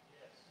life.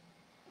 Yes.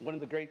 One of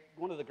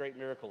the great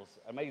miracles,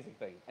 amazing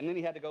thing. And then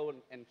he had to go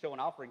and show an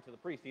offering to the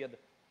priest. He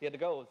had to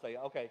go and say,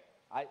 okay,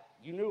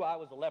 you knew I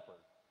was a leper.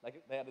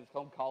 Like they had his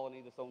own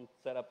colony, this own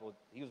setup.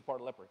 He was part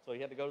of leper. So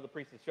he had to go to the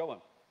priest and show him,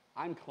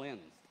 I'm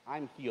cleansed.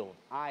 I'm healed.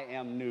 I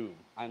am new.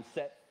 I'm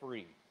set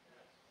free.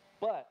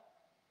 But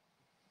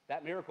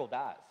that miracle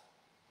dies.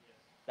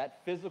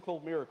 That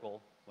physical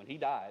miracle, when he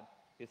died,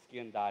 his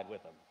skin died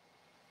with him.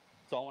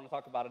 So I want to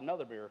talk about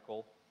another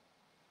miracle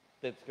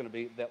that's going to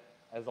be that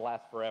as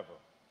last forever.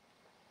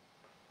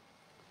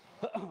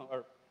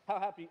 Or how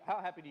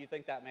happy do you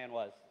think that man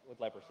was with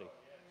leprosy?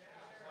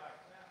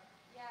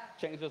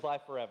 Changed his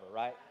life forever,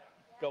 right?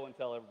 Go and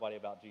tell everybody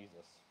about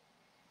Jesus.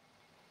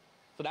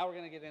 So now we're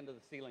going to get into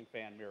the ceiling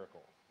fan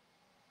miracle.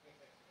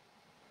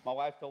 My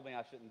wife told me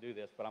I shouldn't do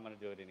this, but I'm going to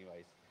do it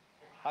anyways.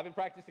 I've been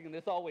practicing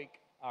this all week,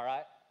 all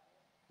right?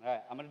 All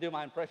right, I'm going to do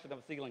my impression of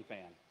a ceiling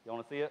fan. You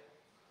want to see it?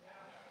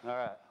 All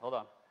right, hold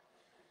on.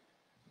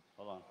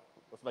 Hold on.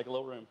 Let's make a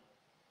little room.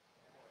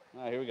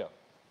 All right, here we go.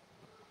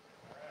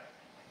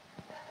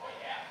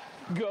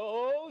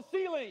 Go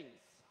ceilings!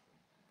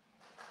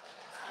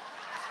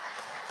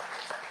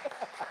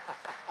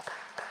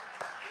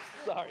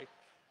 Sorry.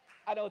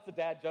 I know it's a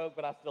dad joke,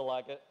 but I still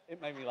like it.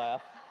 It made me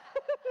laugh.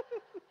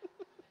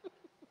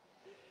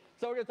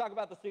 So we're going to talk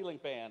about the ceiling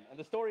fan. And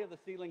the story of the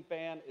ceiling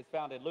fan is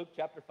found in Luke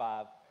chapter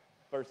 5,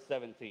 verse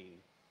 17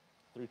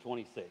 through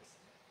 26.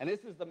 And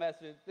this is the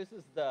message, this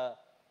is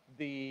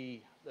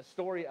the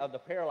story of the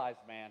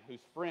paralyzed man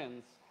whose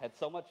friends had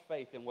so much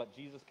faith in what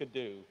Jesus could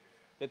do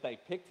that they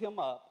picked him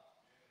up.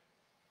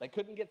 They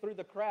couldn't get through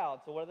the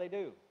crowd, so what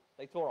do?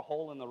 They tore a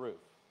hole in the roof.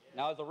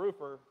 Now, as a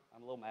roofer,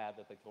 I'm a little mad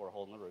that they tore a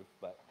hole in the roof,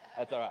 but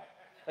that's all right.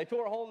 They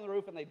tore a hole in the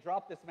roof and they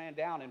dropped this man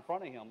down in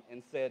front of him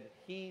and said,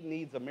 he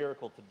needs a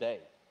miracle today.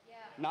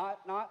 Yeah.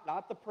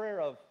 Not the prayer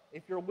of,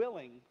 if you're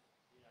willing,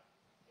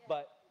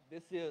 but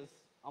this is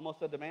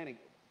almost a demanding,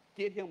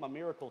 get him a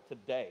miracle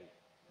today.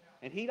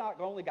 And he not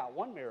only got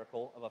one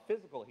miracle of a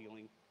physical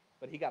healing,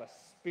 but he got a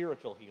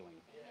spiritual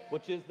healing,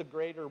 which is the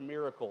greater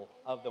miracle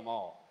of them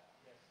all.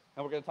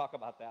 And we're going to talk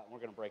about that, and we're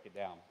going to break it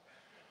down.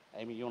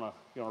 Amy, you want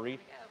to read?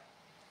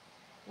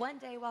 One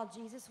day while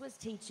Jesus was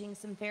teaching,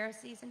 some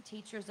Pharisees and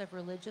teachers of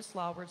religious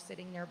law were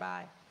sitting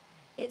nearby.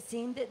 It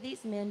seemed that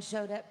these men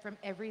showed up from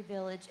every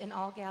village in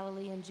all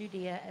Galilee and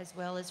Judea, as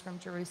well as from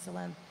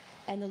Jerusalem,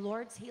 and the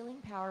Lord's healing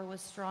power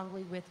was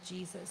strongly with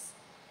Jesus.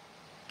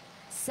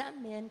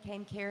 Some men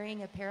came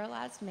carrying a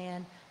paralyzed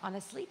man on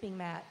a sleeping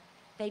mat.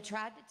 They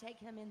tried to take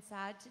him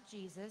inside to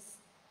Jesus,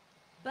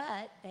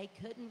 but they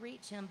couldn't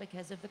reach him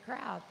because of the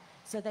crowd.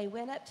 So they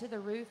went up to the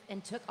roof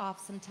and took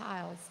off some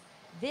tiles.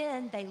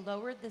 Then they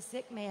lowered the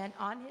sick man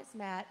on his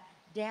mat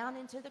down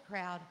into the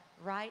crowd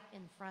right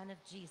in front of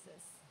Jesus.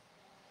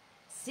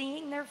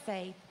 Seeing their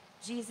faith,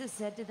 Jesus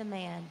said to the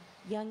man,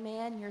 "Young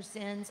man, your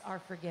sins are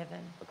forgiven."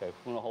 Okay,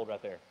 we're going to hold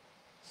right there.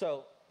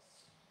 So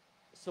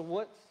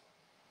what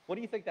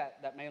do you think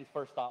that man's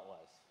first thought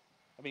was?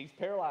 I mean, he's a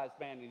paralyzed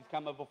man, and he's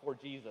come up before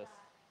Jesus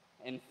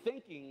and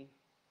thinking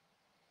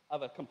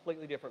of a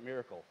completely different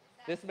miracle.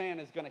 This man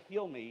is going to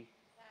heal me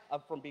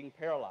from being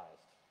paralyzed.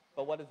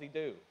 But what does he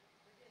do?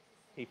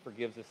 He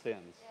forgives his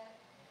sins.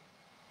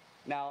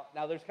 Now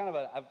there's kind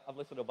of I've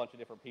listened to a bunch of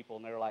different people,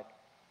 and they're like,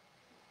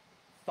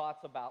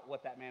 thoughts about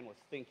what that man was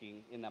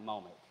thinking in that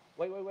moment.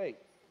 Wait.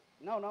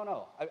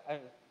 No.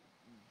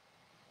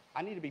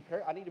 I need to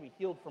be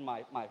healed from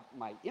my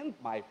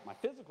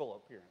physical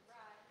appearance.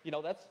 You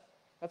know,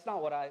 that's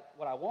not what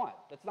I want.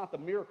 That's not the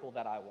miracle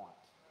that I want.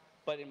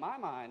 But in my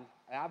mind,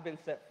 and I've been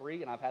set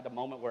free, and I've had a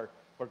moment where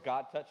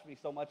God touched me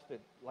so much that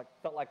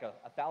felt like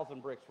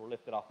 1,000 bricks were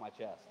lifted off my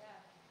chest.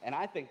 And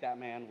I think that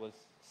man was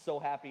so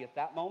happy at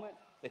that moment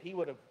that he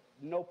would have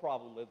no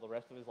problem lived the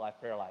rest of his life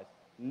paralyzed,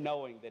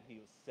 knowing that he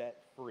was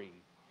set free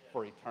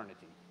for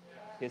eternity.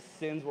 His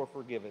sins were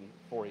forgiven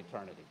for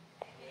eternity.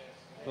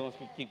 So let's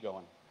keep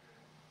going.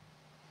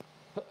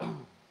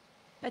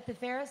 But the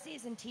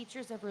Pharisees and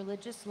teachers of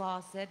religious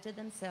law said to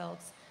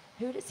themselves,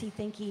 "Who does he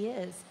think he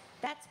is?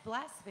 That's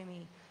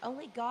blasphemy.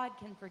 Only God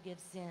can forgive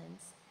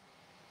sins."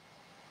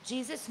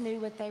 Jesus knew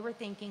what they were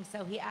thinking,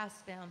 so he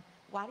asked them,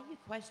 "Why do you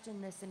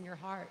question this in your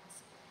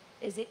hearts?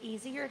 Is it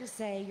easier to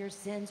say your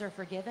sins are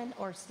forgiven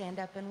or stand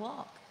up and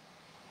walk?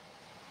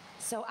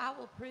 So I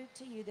will prove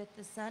to you that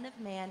the Son of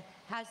Man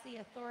has the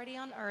authority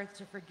on earth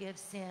to forgive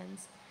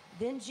sins."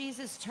 Then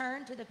Jesus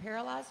turned to the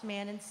paralyzed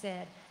man and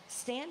said,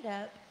 "Stand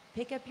up,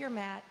 pick up your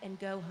mat, and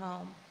go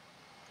home."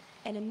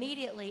 And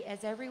immediately,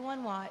 as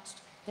everyone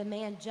watched, the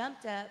man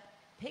jumped up,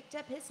 picked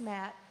up his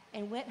mat,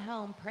 and went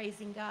home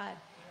praising God.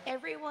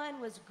 Everyone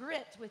was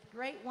gripped with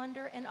great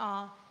wonder and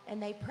awe,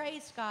 and they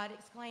praised God,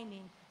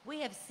 exclaiming,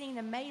 "We have seen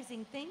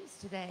amazing things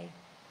today."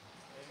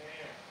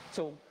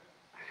 So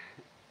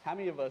how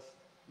many of us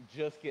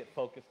just get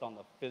focused on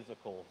the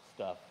physical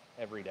stuff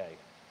every day?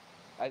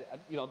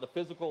 The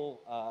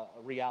physical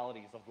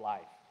realities of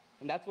life.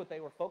 And that's what they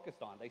were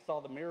focused on. They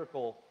saw the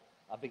miracle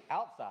of the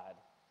outside,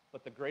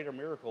 but the greater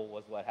miracle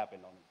was what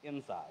happened on the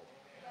inside.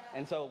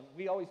 And so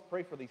we always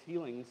pray for these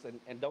healings,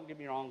 and don't get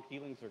me wrong,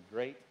 healings are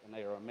great, and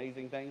they are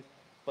amazing things,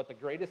 but the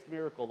greatest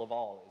miracle of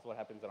all is what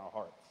happens in our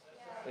hearts.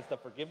 It's the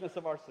forgiveness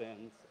of our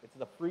sins. It's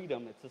the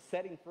freedom. It's the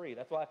setting free.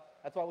 That's why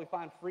we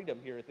find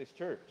freedom here at this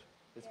church.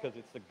 It's because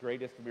it's the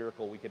greatest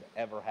miracle we could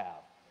ever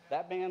have.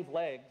 That man's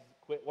legs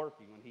quit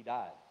working when he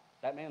died.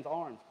 That man's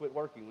arms quit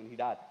working when he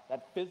died.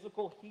 That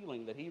physical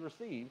healing that he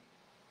received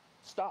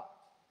stopped.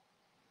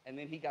 And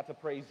then he got to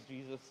praise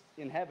Jesus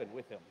in heaven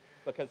with him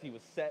because he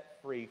was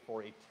set free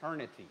for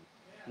eternity,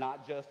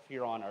 not just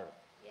here on earth.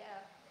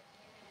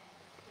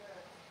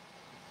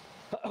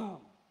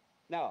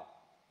 Now,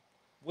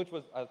 which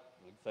was, I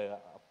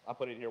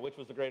put it here, which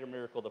was the greater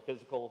miracle, the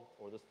physical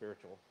or the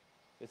spiritual?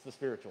 It's the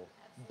spiritual.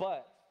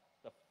 But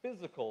the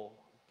physical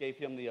gave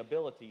him the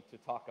ability to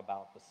talk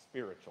about the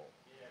spiritual.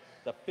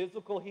 The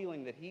physical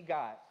healing that he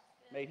got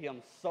made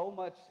him so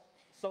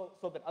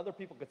that other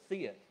people could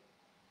see it,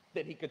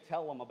 that he could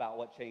tell them about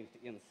what changed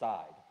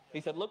inside. He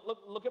said,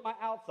 look at my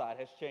outside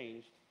has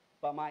changed,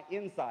 but my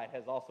inside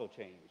has also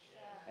changed.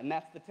 And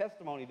that's the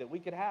testimony that we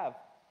could have,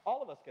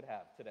 all of us could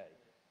have today,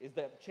 is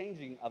that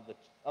changing of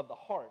the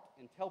heart,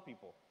 and tell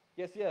people,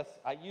 yes,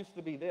 I used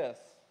to be this,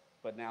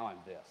 but now I'm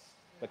this,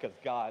 because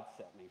God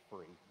set me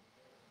free.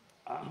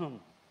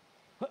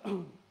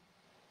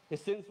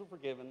 His sins were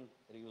forgiven,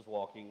 and he was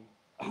walking.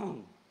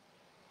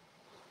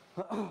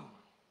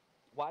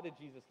 Why did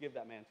Jesus give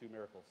that man 2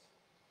 miracles?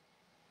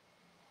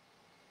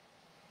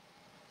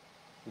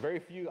 Very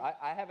few.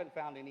 I haven't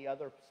found any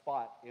other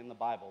spot in the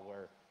Bible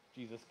where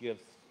Jesus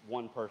gives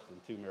one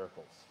person 2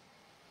 miracles.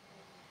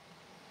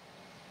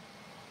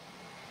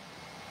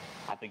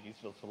 I think he's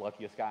just the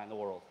luckiest guy in the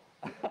world.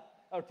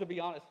 Or to be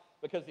honest,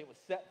 because it was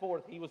set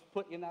forth, he was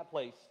put in that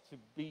place to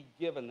be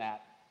given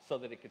that so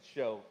that it could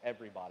show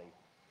everybody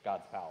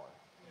God's power.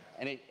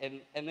 And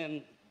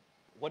then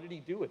what did he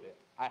do with it?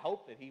 I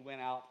hope that he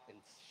went out and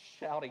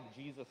shouting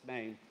Jesus'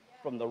 name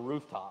from the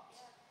rooftops.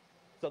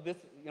 So this,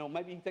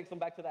 maybe he takes them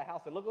back to that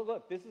house and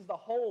look, this is the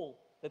hole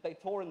that they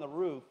tore in the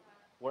roof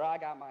where I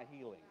got my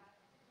healing.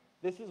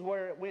 This is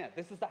where it went.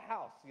 This is the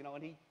house,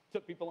 and he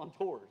took people on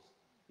tours,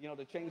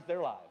 to change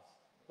their lives.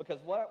 Because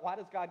why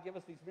does God give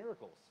us these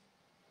miracles?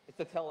 It's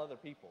to tell other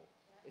people.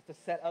 It's to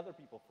set other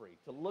people free,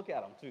 to look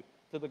at them,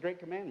 to the great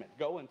commandment.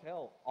 Go and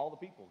tell all the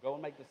people. Go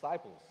and make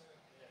disciples.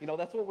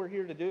 That's what we're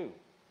here to do.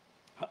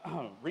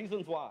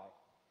 Reasons why.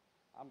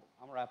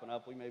 I'm wrapping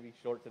up. We may be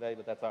short today,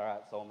 but that's all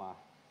right. So am I.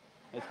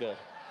 It's good.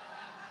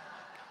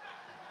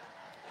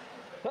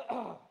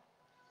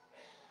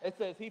 It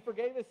says, he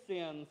forgave his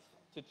sins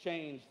to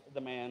change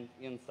the man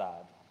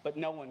inside, but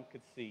no one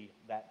could see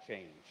that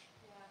change.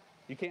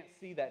 You can't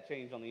see that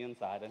change on the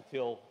inside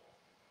until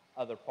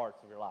other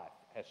parts of your life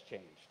has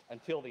changed,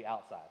 until the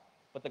outside.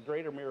 But the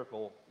greater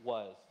miracle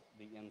was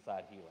the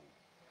inside healing.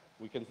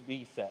 We can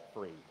be set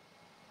free.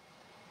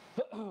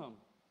 I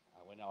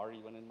already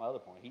went into my other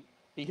point.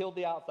 He healed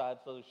the outside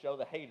so to show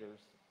the haters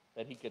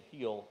that he could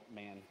heal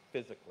man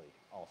physically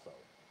also.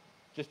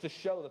 Just to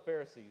show the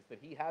Pharisees that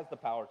he has the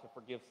power to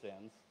forgive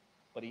sins,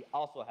 but he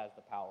also has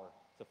the power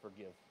to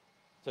forgive,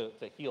 to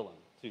heal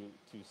them,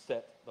 to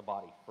set the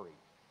body free.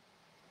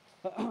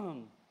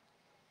 And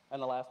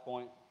the last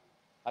point,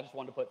 I just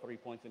wanted to put 3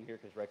 points in here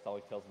because Rex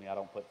always tells me I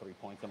don't put 3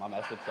 points in my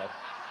message, so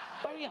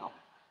bam!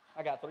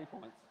 I got 3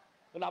 points.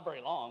 They're not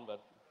very long,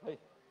 but hey.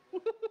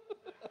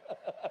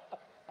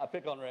 I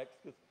pick on Rex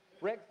because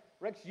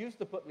Rex used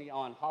to put me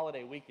on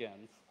holiday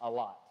weekends a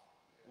lot.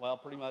 Well,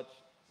 pretty much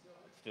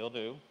still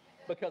do,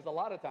 because a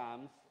lot of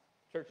times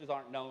churches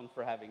aren't known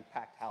for having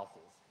packed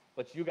houses,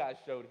 but you guys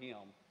showed him.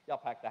 Y'all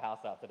packed the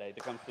house out today to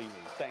come see me.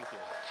 Thank you.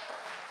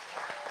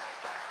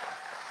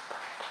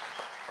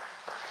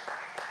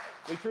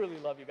 We truly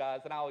love you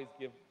guys, and I always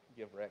give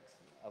Rex,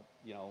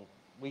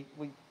 we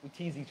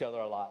tease each other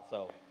a lot,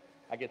 so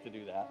I get to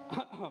do that.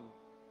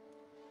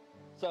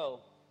 So,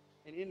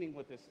 in ending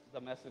with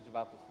the message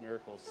about these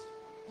miracles,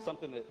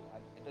 something that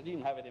I didn't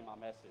even have it in my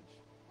message,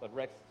 but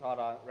Rex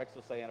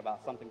was saying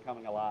about something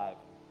coming alive.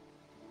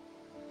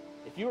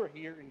 If you are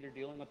here and you're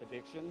dealing with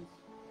addictions,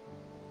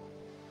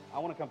 I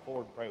want to come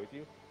forward and pray with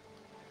you.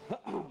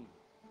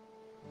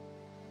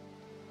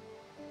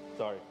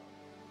 Sorry.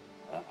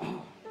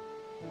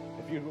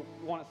 If you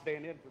want to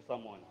stand in for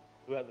someone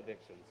who has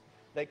addictions,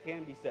 they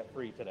can be set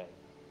free today.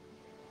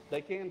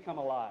 They can come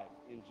alive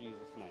in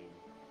Jesus' name.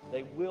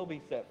 They will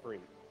be set free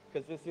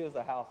because this is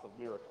a house of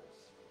miracles.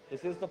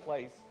 This is the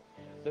place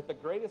that the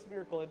greatest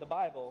miracle in the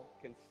Bible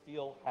can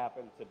still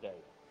happen today.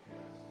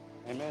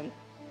 Amen.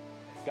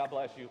 God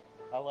bless you.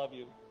 I love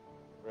you,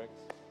 Rex.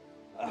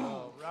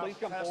 Please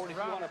come forward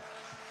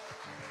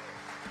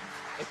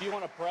if you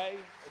want to pray.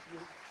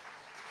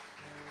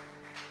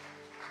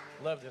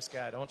 Love this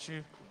guy, don't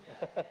you?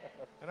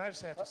 And I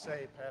just have to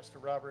say, Pastor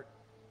Robert,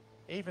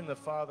 even the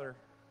Father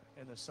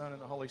and the Son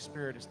and the Holy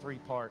Spirit is 3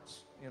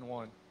 parts in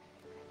one.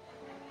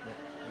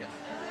 Yeah.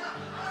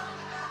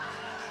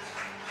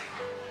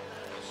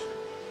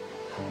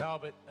 No,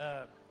 but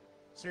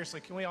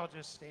seriously, can we all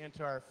just stand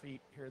to our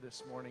feet here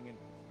this morning? And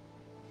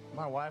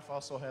my wife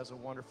also has a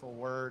wonderful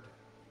word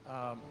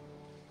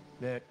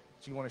that,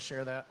 do you want to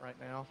share that right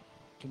now?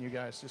 Can you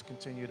guys just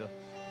continue to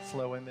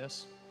flow in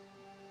this?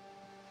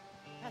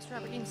 Pastor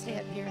Robert, you can stay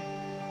up here.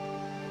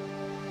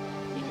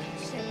 You can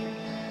stay up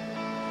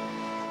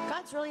here.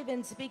 God's really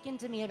been speaking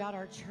to me about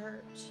our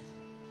church.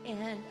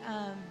 And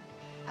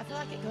I feel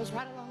like it goes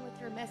right along with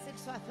your message,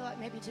 so I feel like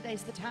maybe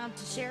today's the time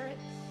to share it.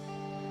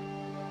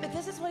 But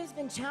this is what he's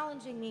been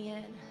challenging me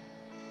in.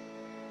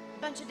 A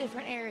bunch of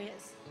different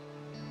areas.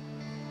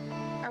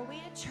 Are we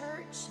a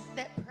church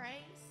that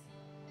prays?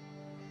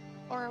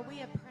 Or are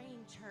we a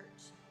praying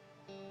church?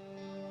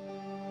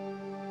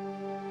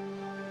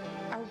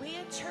 Are we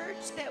a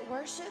church that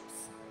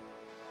worships?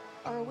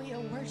 Or are we a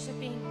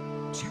worshiping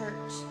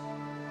church?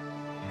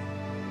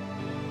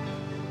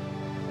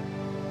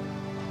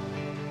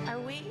 Are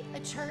we a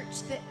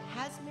church that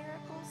has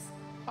miracles?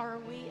 Or are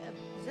we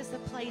just a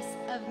place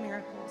of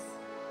miracles?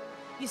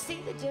 You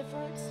see the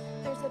difference?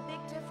 There's a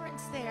big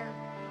difference there.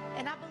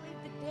 And I believe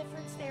the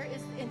difference there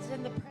is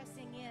in the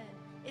pressing in.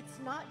 It's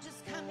not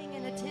just coming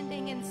and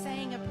attending and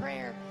saying a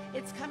prayer.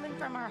 It's coming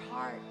from our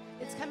heart.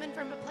 It's coming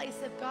from a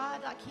place of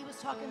God, like he was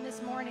talking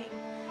this morning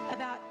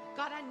about,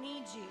 God, I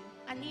need you.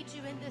 I need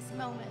you in this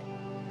moment.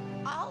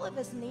 All of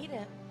us need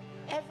him.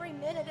 Every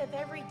minute of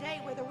every day,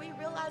 whether we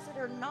realize it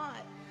or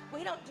not.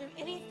 We don't do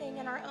anything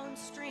in our own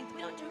strength.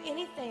 We don't do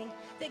anything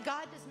that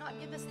God does not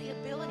give us the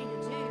ability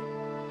to do.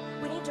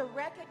 We need to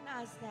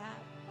recognize that.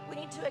 We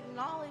need to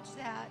acknowledge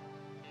that.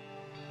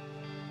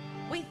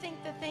 We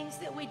think the things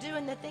that we do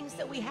and the things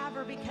that we have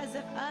are because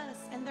of us,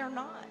 and they're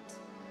not.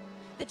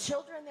 The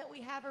children that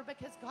we have are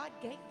because God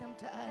gave them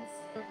to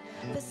us.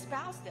 The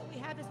spouse that we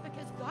have is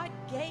because God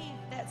gave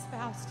that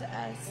spouse to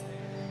us.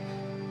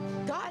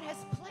 God has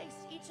placed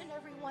each and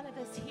every one of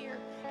us here,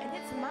 and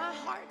it's my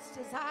heart's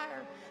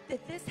desire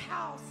that this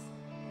house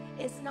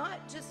is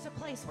not just a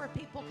place where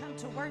people come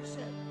to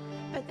worship,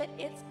 but that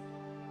it's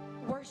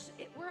worship.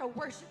 We're a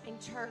worshiping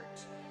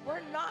church.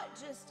 We're not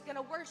just going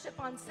to worship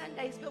on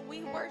Sundays, but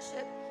we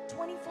worship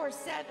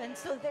 24/7.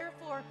 So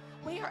therefore,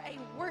 we are a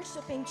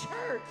worshiping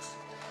church.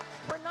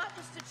 We're not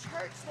just a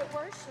church that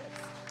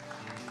worships.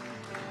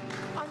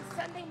 On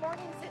Sunday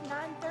mornings at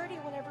 9:30,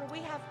 whenever we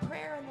have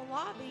prayer in the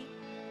lobby,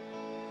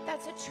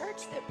 that's a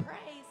church that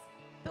prays.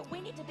 But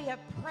we need to be a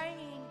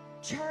praying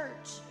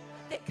church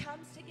that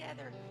comes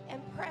together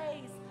and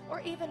prays,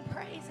 or even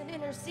prays and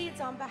intercedes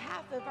on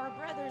behalf of our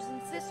brothers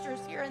and sisters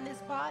here in this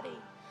body.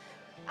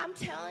 I'm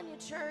telling you,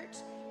 church,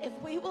 if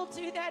we will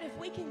do that, if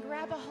we can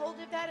grab a hold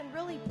of that and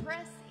really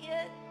press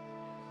in,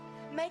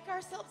 make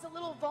ourselves a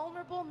little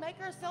vulnerable, make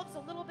ourselves a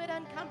little bit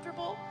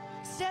uncomfortable,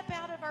 step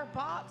out of our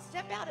box,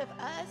 step out of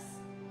us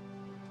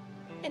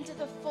into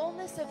the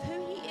fullness of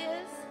who He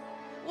is,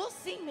 we'll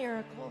see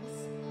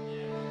miracles.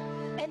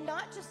 And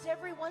not just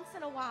every once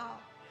in a while.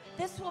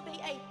 This will be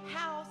a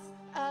house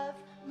of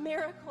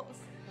miracles.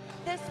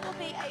 This will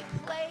be a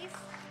place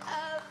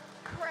of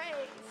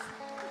praise.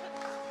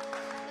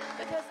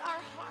 Because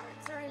our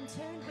hearts are in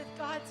tune with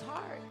God's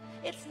heart.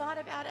 It's not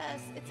about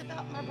us. It's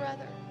about my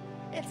brother.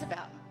 It's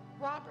about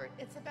Robert.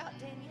 It's about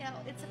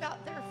Danielle. It's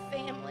about their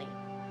family.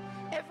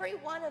 Every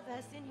one of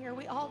us in here,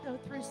 we all go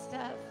through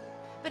stuff.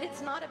 But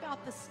it's not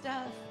about the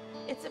stuff.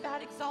 It's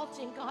about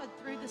exalting God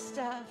through the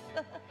stuff.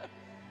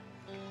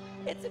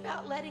 It's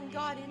about letting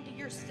God into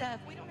your stuff.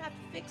 We don't have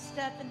to fix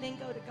stuff and then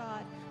go to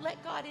God.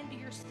 Let God into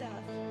your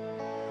stuff.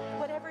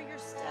 Whatever your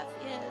stuff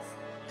is.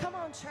 Come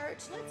on,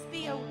 church. Let's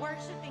be a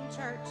worshiping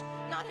church,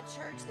 not a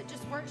church that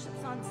just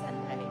worships on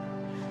Sunday.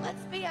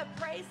 Let's be a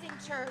praising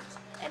church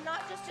and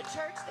not just a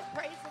church that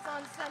praises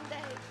on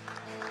Sunday.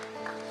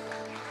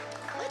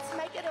 Let's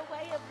make it a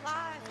way of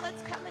life.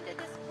 Let's come into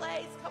this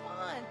place. Come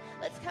on.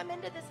 Let's come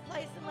into this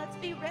place and let's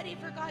be ready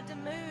for God to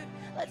move.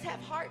 Let's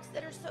have hearts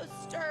that are so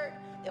stirred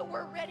that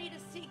we're ready to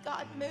see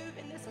God move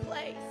in this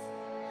place.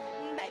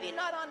 Maybe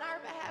not on our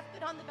behalf,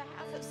 but on the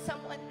behalf of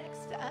someone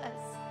next to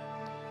us.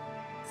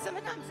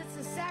 Sometimes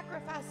it's a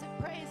sacrifice of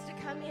praise to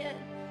come in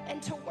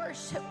and to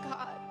worship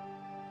God.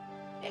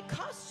 It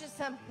costs you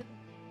something.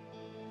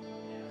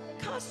 It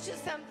costs you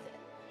something.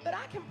 But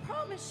I can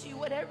promise you,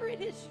 whatever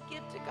it is you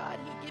give to God,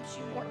 He gives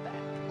you more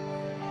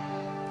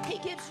back. He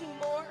gives you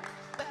more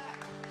back.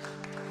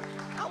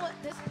 I want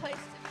this place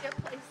to be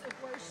a place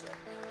of worship.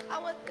 I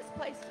want this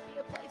place to be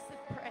a place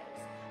of praise.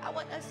 I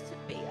want us to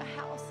be a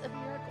house of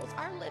miracles.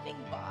 Our living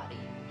body,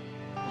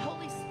 the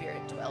Holy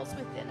Spirit dwells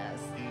within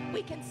us.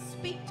 We can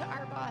speak to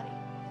our body.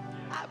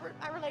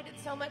 I related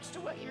so much to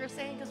what you were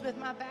saying because with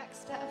my back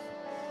stuff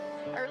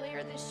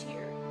earlier this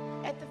year,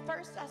 at the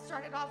first I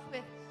started off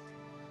with,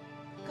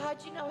 God,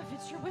 you know, if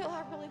it's your will,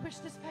 I really wish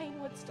this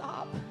pain would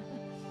stop.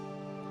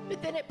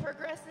 But then it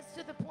progresses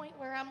to the point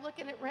where I'm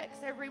looking at Rex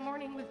every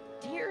morning with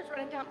tears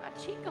running down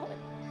my cheek going,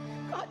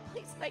 God,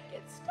 please make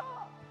it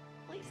stop.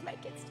 Please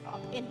make it stop.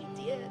 And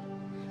He did.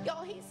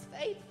 Y'all, He's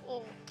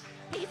faithful.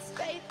 He's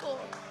faithful.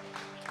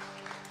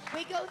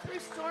 We go through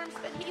storms,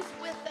 but He's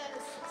with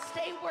us.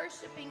 Stay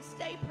worshiping,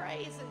 stay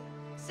praising,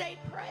 stay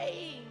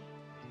praying.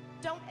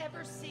 Don't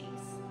ever cease.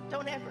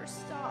 Don't ever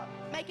stop.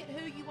 Make it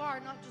who you are,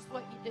 not just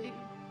what you do.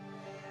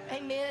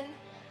 Amen.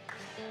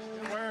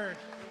 Good word.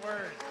 Good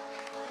word.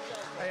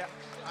 Hey,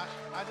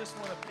 I just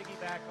want to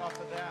piggyback off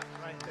of that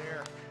right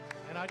there.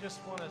 And I just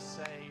want to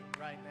say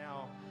right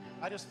now,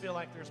 I just feel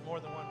like there's more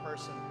than one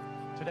person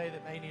today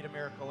that may need a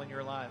miracle in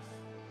your life.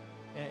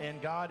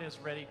 And God is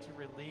ready to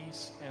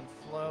release and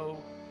flow,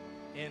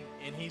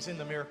 and He's in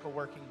the miracle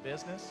working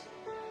business.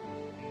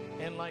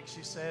 And like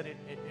she said,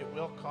 it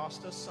will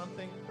cost us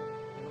something.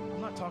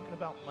 I'm not talking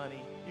about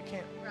money. You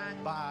can't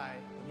buy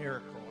a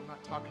miracle. I'm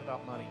not talking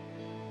about money.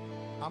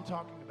 I'm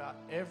talking about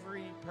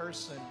every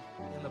person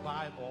in the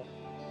Bible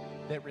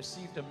that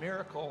received a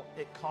miracle,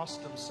 it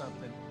cost them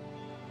something.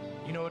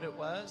 You know what it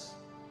was?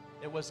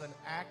 It was an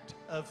act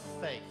of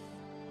faith.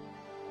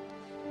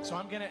 So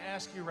I'm going to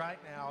ask you right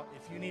now,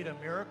 if you need a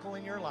miracle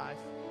in your life,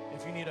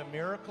 if you need a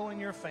miracle in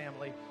your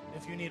family,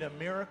 if you need a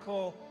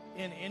miracle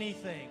in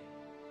anything,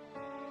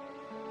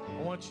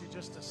 I want you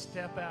just to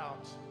step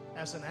out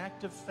as an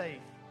act of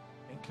faith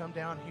and come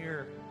down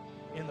here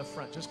in the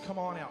front. Just come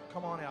on out.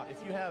 Come on out.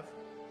 If you have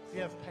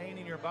pain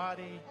in your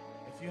body,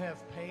 if you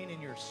have pain in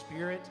your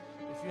spirit,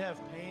 if you have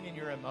pain in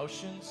your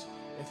emotions,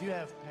 if you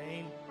have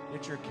pain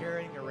that you're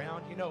carrying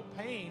around, you know,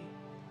 pain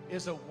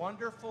is a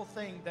wonderful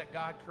thing that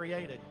God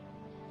created.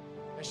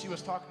 As she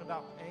was talking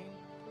about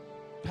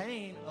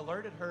pain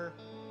alerted her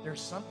there's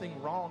something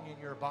wrong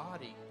in your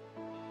body.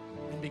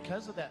 And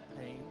because of that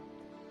pain,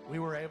 we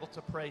were able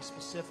to pray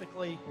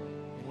specifically,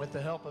 and with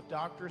the help of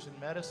doctors and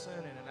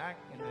medicine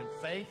and in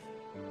faith,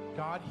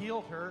 God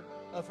healed her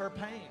of her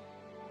pain.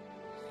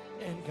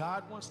 And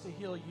God wants to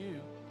heal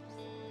you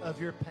of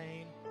your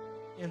pain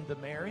in the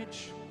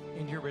marriage,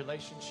 in your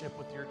relationship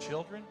with your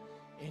children,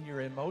 in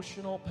your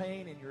emotional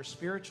pain, in your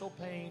spiritual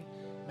pain.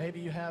 Maybe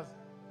you have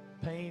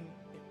pain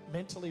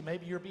mentally.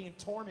 Maybe you're being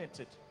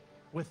tormented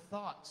with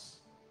thoughts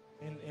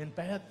and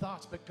bad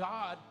thoughts. But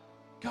God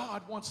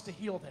wants to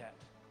heal that,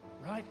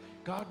 right?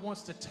 God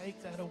wants to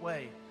take that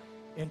away.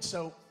 And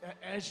so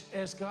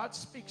as God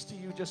speaks to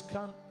you, just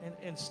come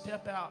and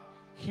step out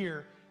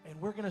here,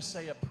 and we're going to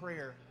say a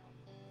prayer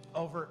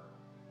over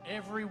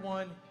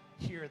everyone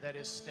here that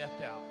has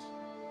stepped out.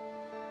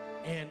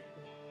 And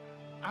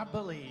I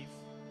believe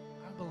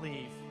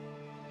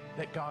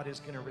that God is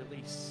going to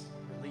release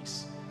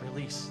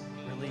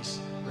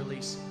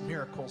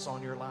miracles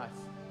on your life.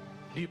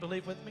 Do you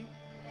believe with me?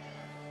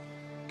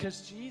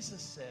 Because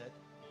Jesus said,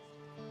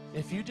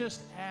 if you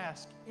just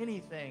ask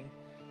anything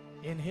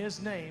in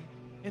his name,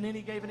 and then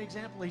he gave an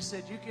example. He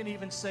said, you can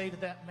even say to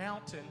that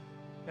mountain,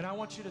 and I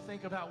want you to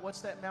think about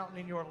what's that mountain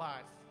in your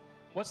life?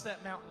 What's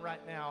that mountain right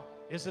now?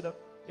 Is it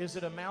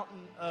a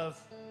mountain of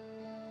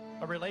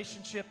a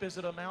relationship? Is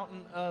it a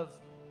mountain of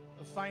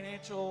a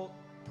financial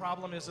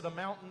problem? Is it a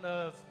mountain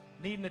of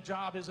needing a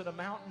job? Is it a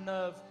mountain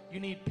of you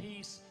need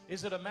peace?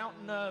 Is it a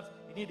mountain of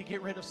you need to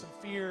get rid of some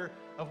fear?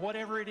 Of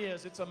whatever it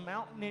is, it's a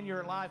mountain in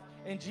your life.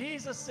 And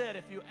Jesus said,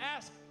 if you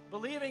ask,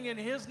 believing in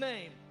his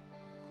name,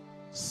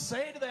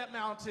 say to that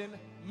mountain,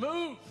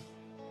 move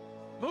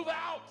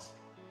out,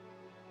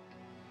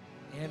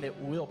 and it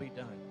will be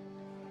done.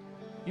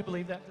 You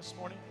believe that this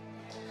morning?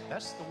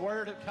 That's the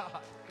word of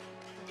God.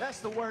 That's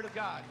the word of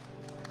God.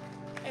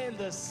 And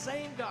the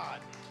same God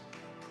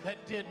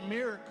that did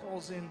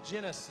miracles in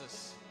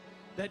Genesis,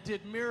 that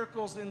did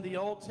miracles in the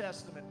Old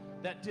Testament,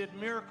 that did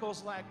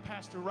miracles like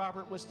Pastor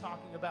Robert was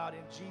talking about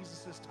in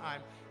Jesus'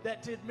 time,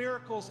 that did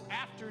miracles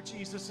after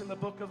Jesus in the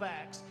book of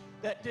Acts,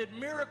 that did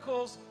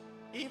miracles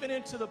even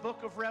into the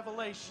book of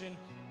Revelation,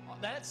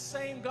 that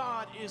same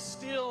God is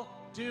still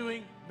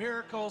doing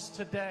miracles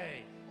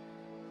today.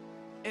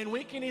 And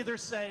we can either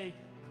say,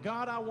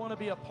 God, I want to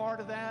be a part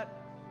of that,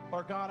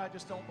 or God, I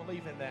just don't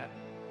believe in that.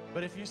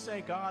 But if you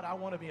say, God, I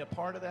want to be a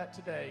part of that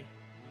today,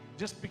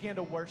 just begin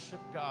to worship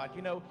God.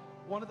 You know,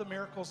 one of the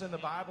miracles in the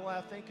Bible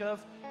I think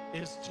of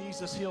is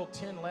Jesus healed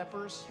 10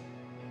 lepers,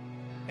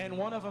 and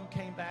one of them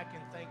came back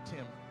and thanked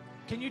him.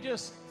 Can you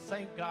just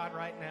thank God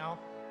right now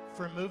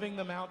for moving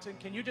the mountain?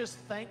 Can you just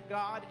thank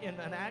God in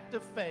an act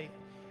of faith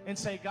and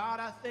say, God,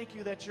 I thank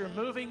you that you're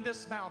moving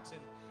this mountain.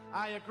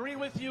 I agree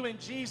with you in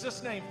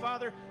Jesus' name.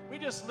 Father, we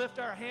just lift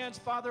our hands.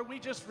 Father, we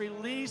just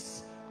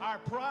release our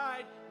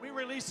pride. We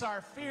release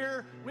our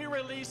fear. We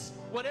release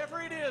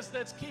whatever it is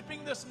that's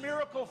keeping this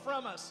miracle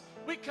from us.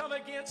 We come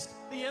against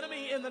the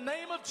enemy in the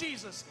name of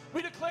Jesus.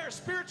 We declare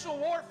spiritual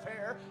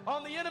warfare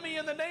on the enemy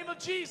in the name of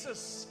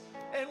Jesus.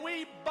 And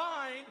we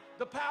bind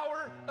the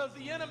power of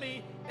the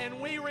enemy, and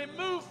we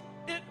remove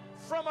it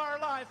from our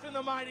life in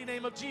the mighty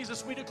name of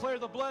Jesus. We declare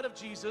the blood of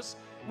Jesus.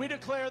 We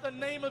declare the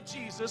name of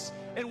Jesus,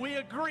 and we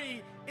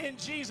agree in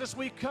Jesus.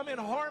 We come in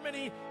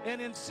harmony and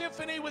in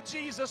symphony with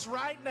Jesus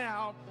right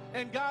now.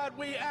 And God,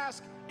 we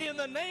ask in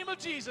the name of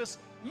Jesus,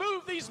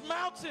 move these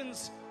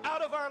mountains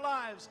out of our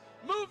lives.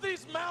 Move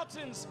these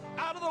mountains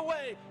out of the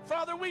way.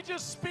 Father, we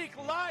just speak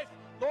life.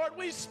 Lord,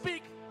 we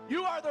speak,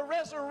 you are the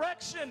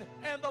resurrection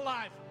and the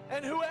life.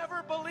 And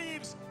whoever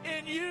believes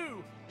in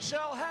you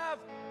shall have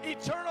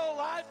eternal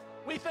life.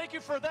 We thank you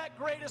for that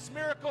greatest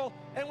miracle,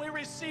 and we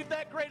receive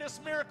that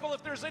greatest miracle.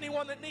 If there's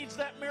anyone that needs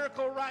that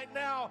miracle right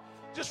now,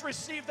 just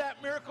receive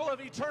that miracle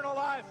of eternal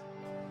life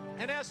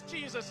and ask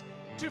Jesus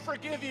to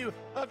forgive you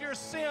of your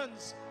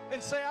sins.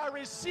 And say, I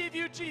receive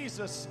you,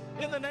 Jesus,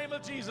 in the name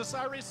of Jesus.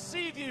 I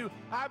receive you.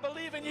 I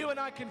believe in you, and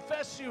I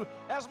confess you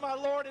as my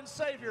Lord and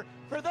Savior.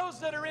 For those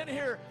that are in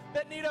here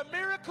that need a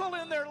miracle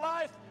in their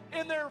life,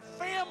 in their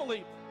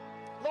family,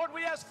 Lord,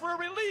 we ask for a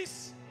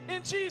release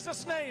in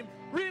Jesus' name.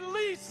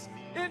 Release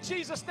in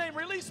Jesus' name.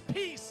 Release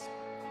peace.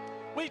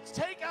 We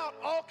take out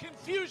all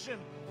confusion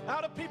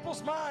out of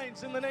people's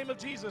minds in the name of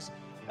Jesus.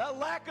 A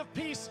lack of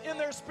peace in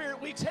their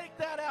spirit, we take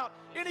that out.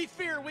 Any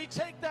fear, we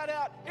take that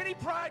out. Any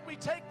pride, we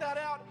take that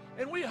out.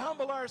 And we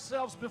humble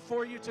ourselves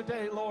before you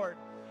today, Lord.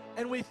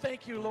 And we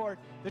thank you, Lord,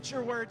 that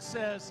your word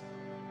says,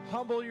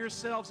 humble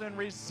yourselves and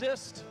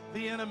resist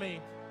the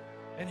enemy,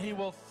 and he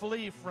will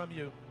flee from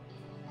you.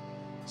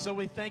 So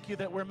we thank you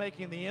that we're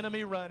making the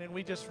enemy run, and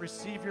we just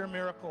receive your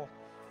miracle.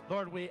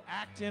 Lord, we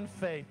act in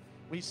faith.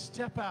 We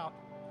step out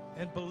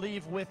and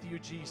believe with you,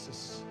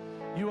 Jesus.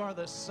 You are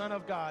the Son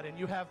of God, and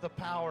you have the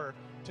power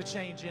to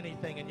change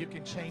anything, and you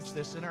can change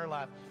this in our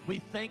life. We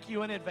thank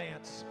you in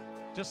advance,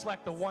 just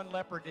like the one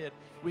leper did.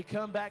 We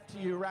come back to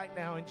you right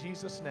now in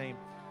Jesus' name,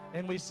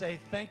 and we say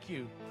thank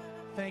you.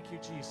 Thank you,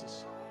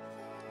 Jesus.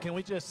 Can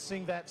we just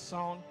sing that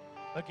song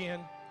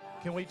again?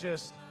 Can we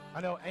just,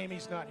 I know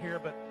Amy's not here,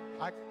 but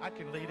I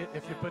can lead it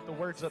if you put the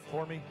words up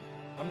for me.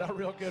 I'm not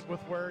real good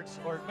with words,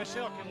 or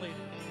Michelle can lead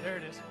it. There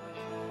it is.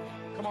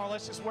 Come on,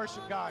 let's just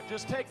worship God.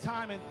 Just take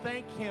time and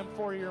thank him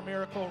for your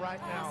miracle right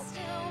now.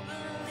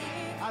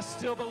 I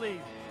still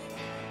believe.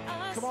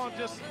 Come on,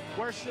 just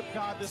worship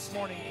God this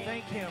morning.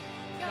 Thank him.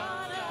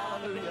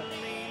 Hallelujah.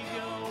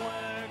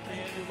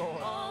 Thank you,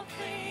 Lord. All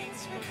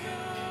things for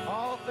good.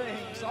 All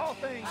things, all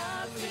things.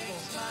 I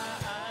fix my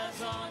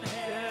eyes on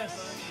heaven.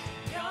 Yes.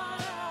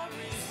 God, I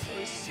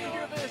receive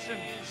your vision.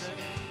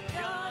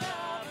 God,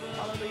 I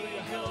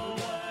believe you're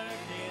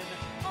working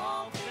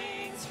all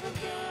things for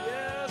good.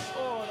 Yes,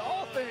 Lord,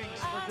 all things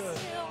for good. I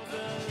still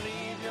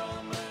believe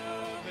you're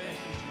moving.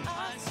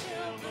 I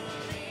still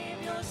believe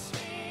you're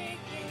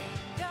speaking.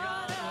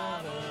 God,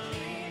 I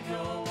believe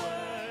you're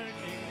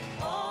working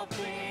all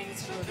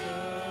things for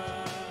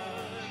good.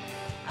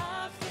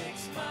 I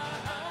fix my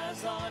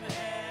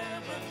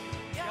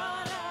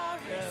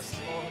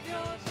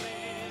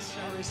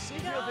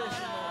receive your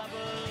vision, I Lord.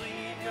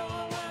 believe your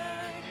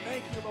word.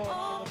 Thank you, Lord,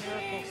 All for the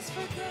miracles. things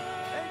for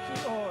good. Thank you,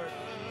 Lord.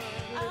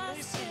 You're I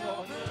releasing, still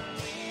Lord.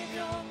 believe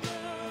you're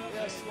moving.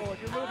 Yes, Lord.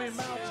 You're I moving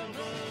still mountains.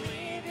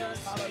 believe you're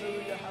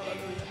Hallelujah, speaking.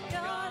 hallelujah.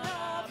 God,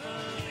 I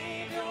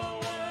believe you're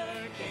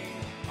working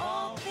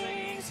all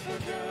things for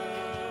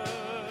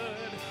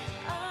good.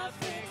 I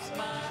fix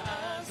my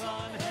eyes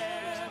on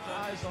heaven.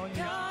 Eyes on you.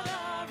 God,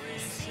 I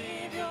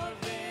receive your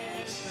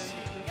vision.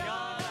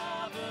 God,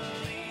 I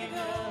believe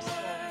you're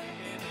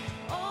working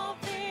all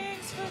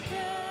things for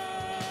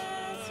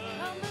good. So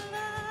come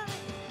alive.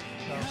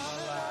 Come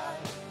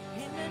alive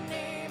in the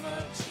name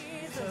of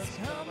Jesus.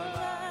 Come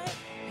alive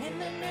in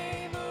the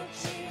name of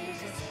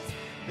Jesus.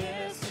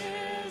 This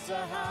is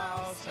a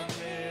house of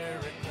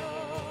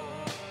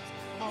miracles.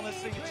 Come on, let's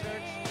sing it,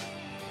 church.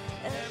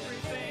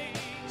 Everything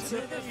to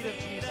the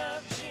feet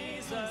of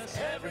Jesus.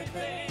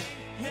 Everything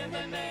in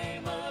the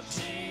name of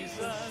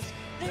Jesus.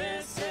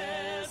 This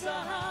is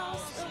a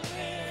house of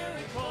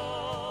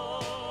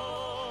miracles.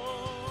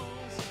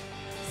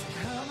 So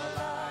come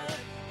alive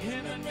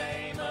in the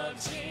name of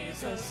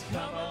Jesus.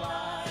 Come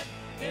alive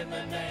in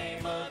the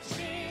name of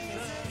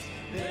Jesus.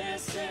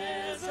 This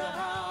is a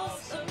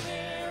house of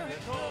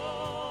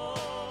miracles.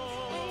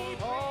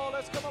 Oh,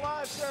 let's come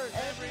alive, church.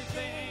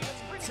 Everything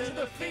To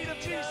the feet of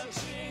Jesus.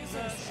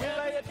 We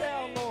lay it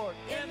down, Lord.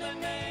 in the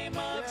name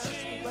of Yes, we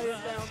Jesus. lay it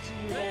down to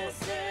you, Lord.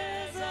 This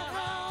is a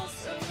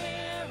house of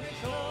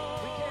miracles.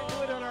 We can't do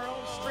it in our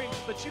own strength,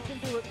 but you can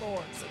do it,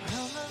 Lord.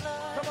 Come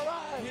alive. Come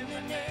alive. In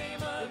the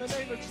name of, In the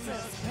name of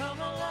Jesus. Come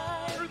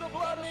alive. Through the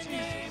blood of In the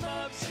Jesus. name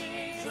of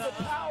Jesus. Through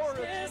the power of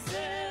This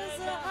is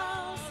a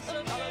house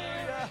of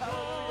Hallelujah,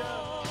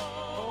 hallelujah.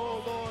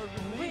 Oh, Lord,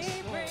 We release,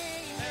 Lord. bring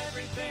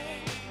everything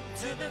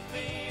to the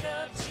feet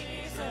of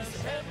Jesus.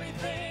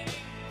 Everything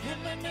in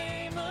the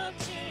name of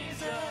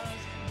Jesus.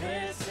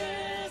 This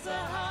is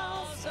a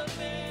house of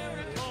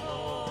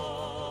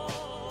miracles.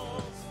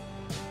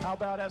 How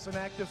about as an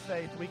act of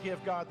faith, we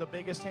give God the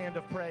biggest hand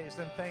of praise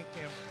and thank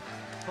Him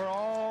for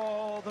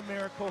all the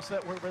miracles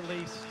that were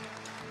released.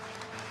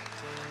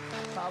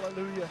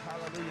 Hallelujah,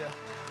 hallelujah.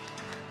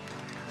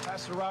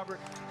 Pastor Robert,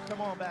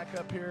 come on back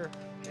up here.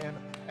 And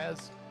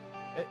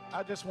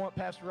I just want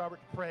Pastor Robert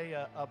to pray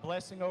a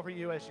blessing over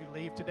you as you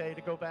leave today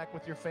to go back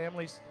with your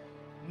families.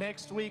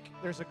 Next week,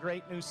 there's a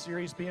great new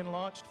series being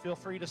launched. Feel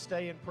free to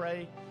stay and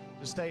pray,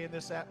 to stay in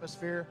this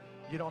atmosphere.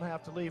 You don't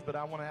have to leave, but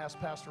I want to ask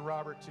Pastor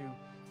Robert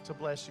to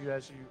bless you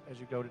as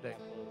you go today.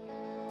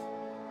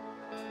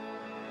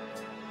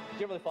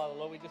 Heavenly Father,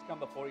 Lord, we just come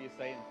before you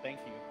saying thank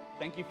you.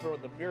 Thank you for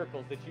the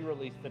miracles that you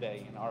released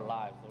today in our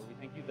lives, Lord. We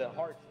thank you the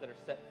hearts that are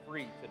set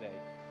free today.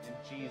 In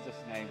Jesus'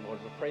 name, Lord,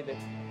 we pray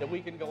that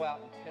we can go out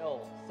and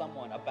tell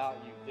someone about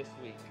you this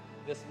week,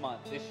 this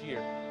month, this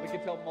year. We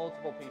can tell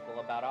multiple people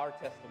about our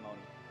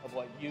testimony of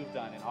what you've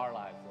done in our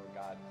lives, Lord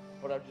God.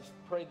 Lord, I just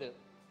pray that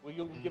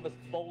you'll give us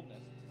boldness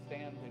to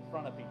stand in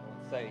front of people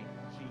and say,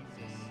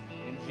 Jesus,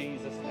 in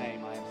Jesus'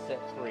 name, I am set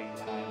free and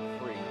I am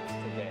free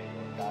today,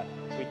 Lord God.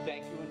 We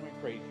thank you and we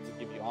praise you.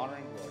 We give you honor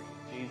and glory.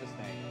 In Jesus'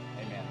 name.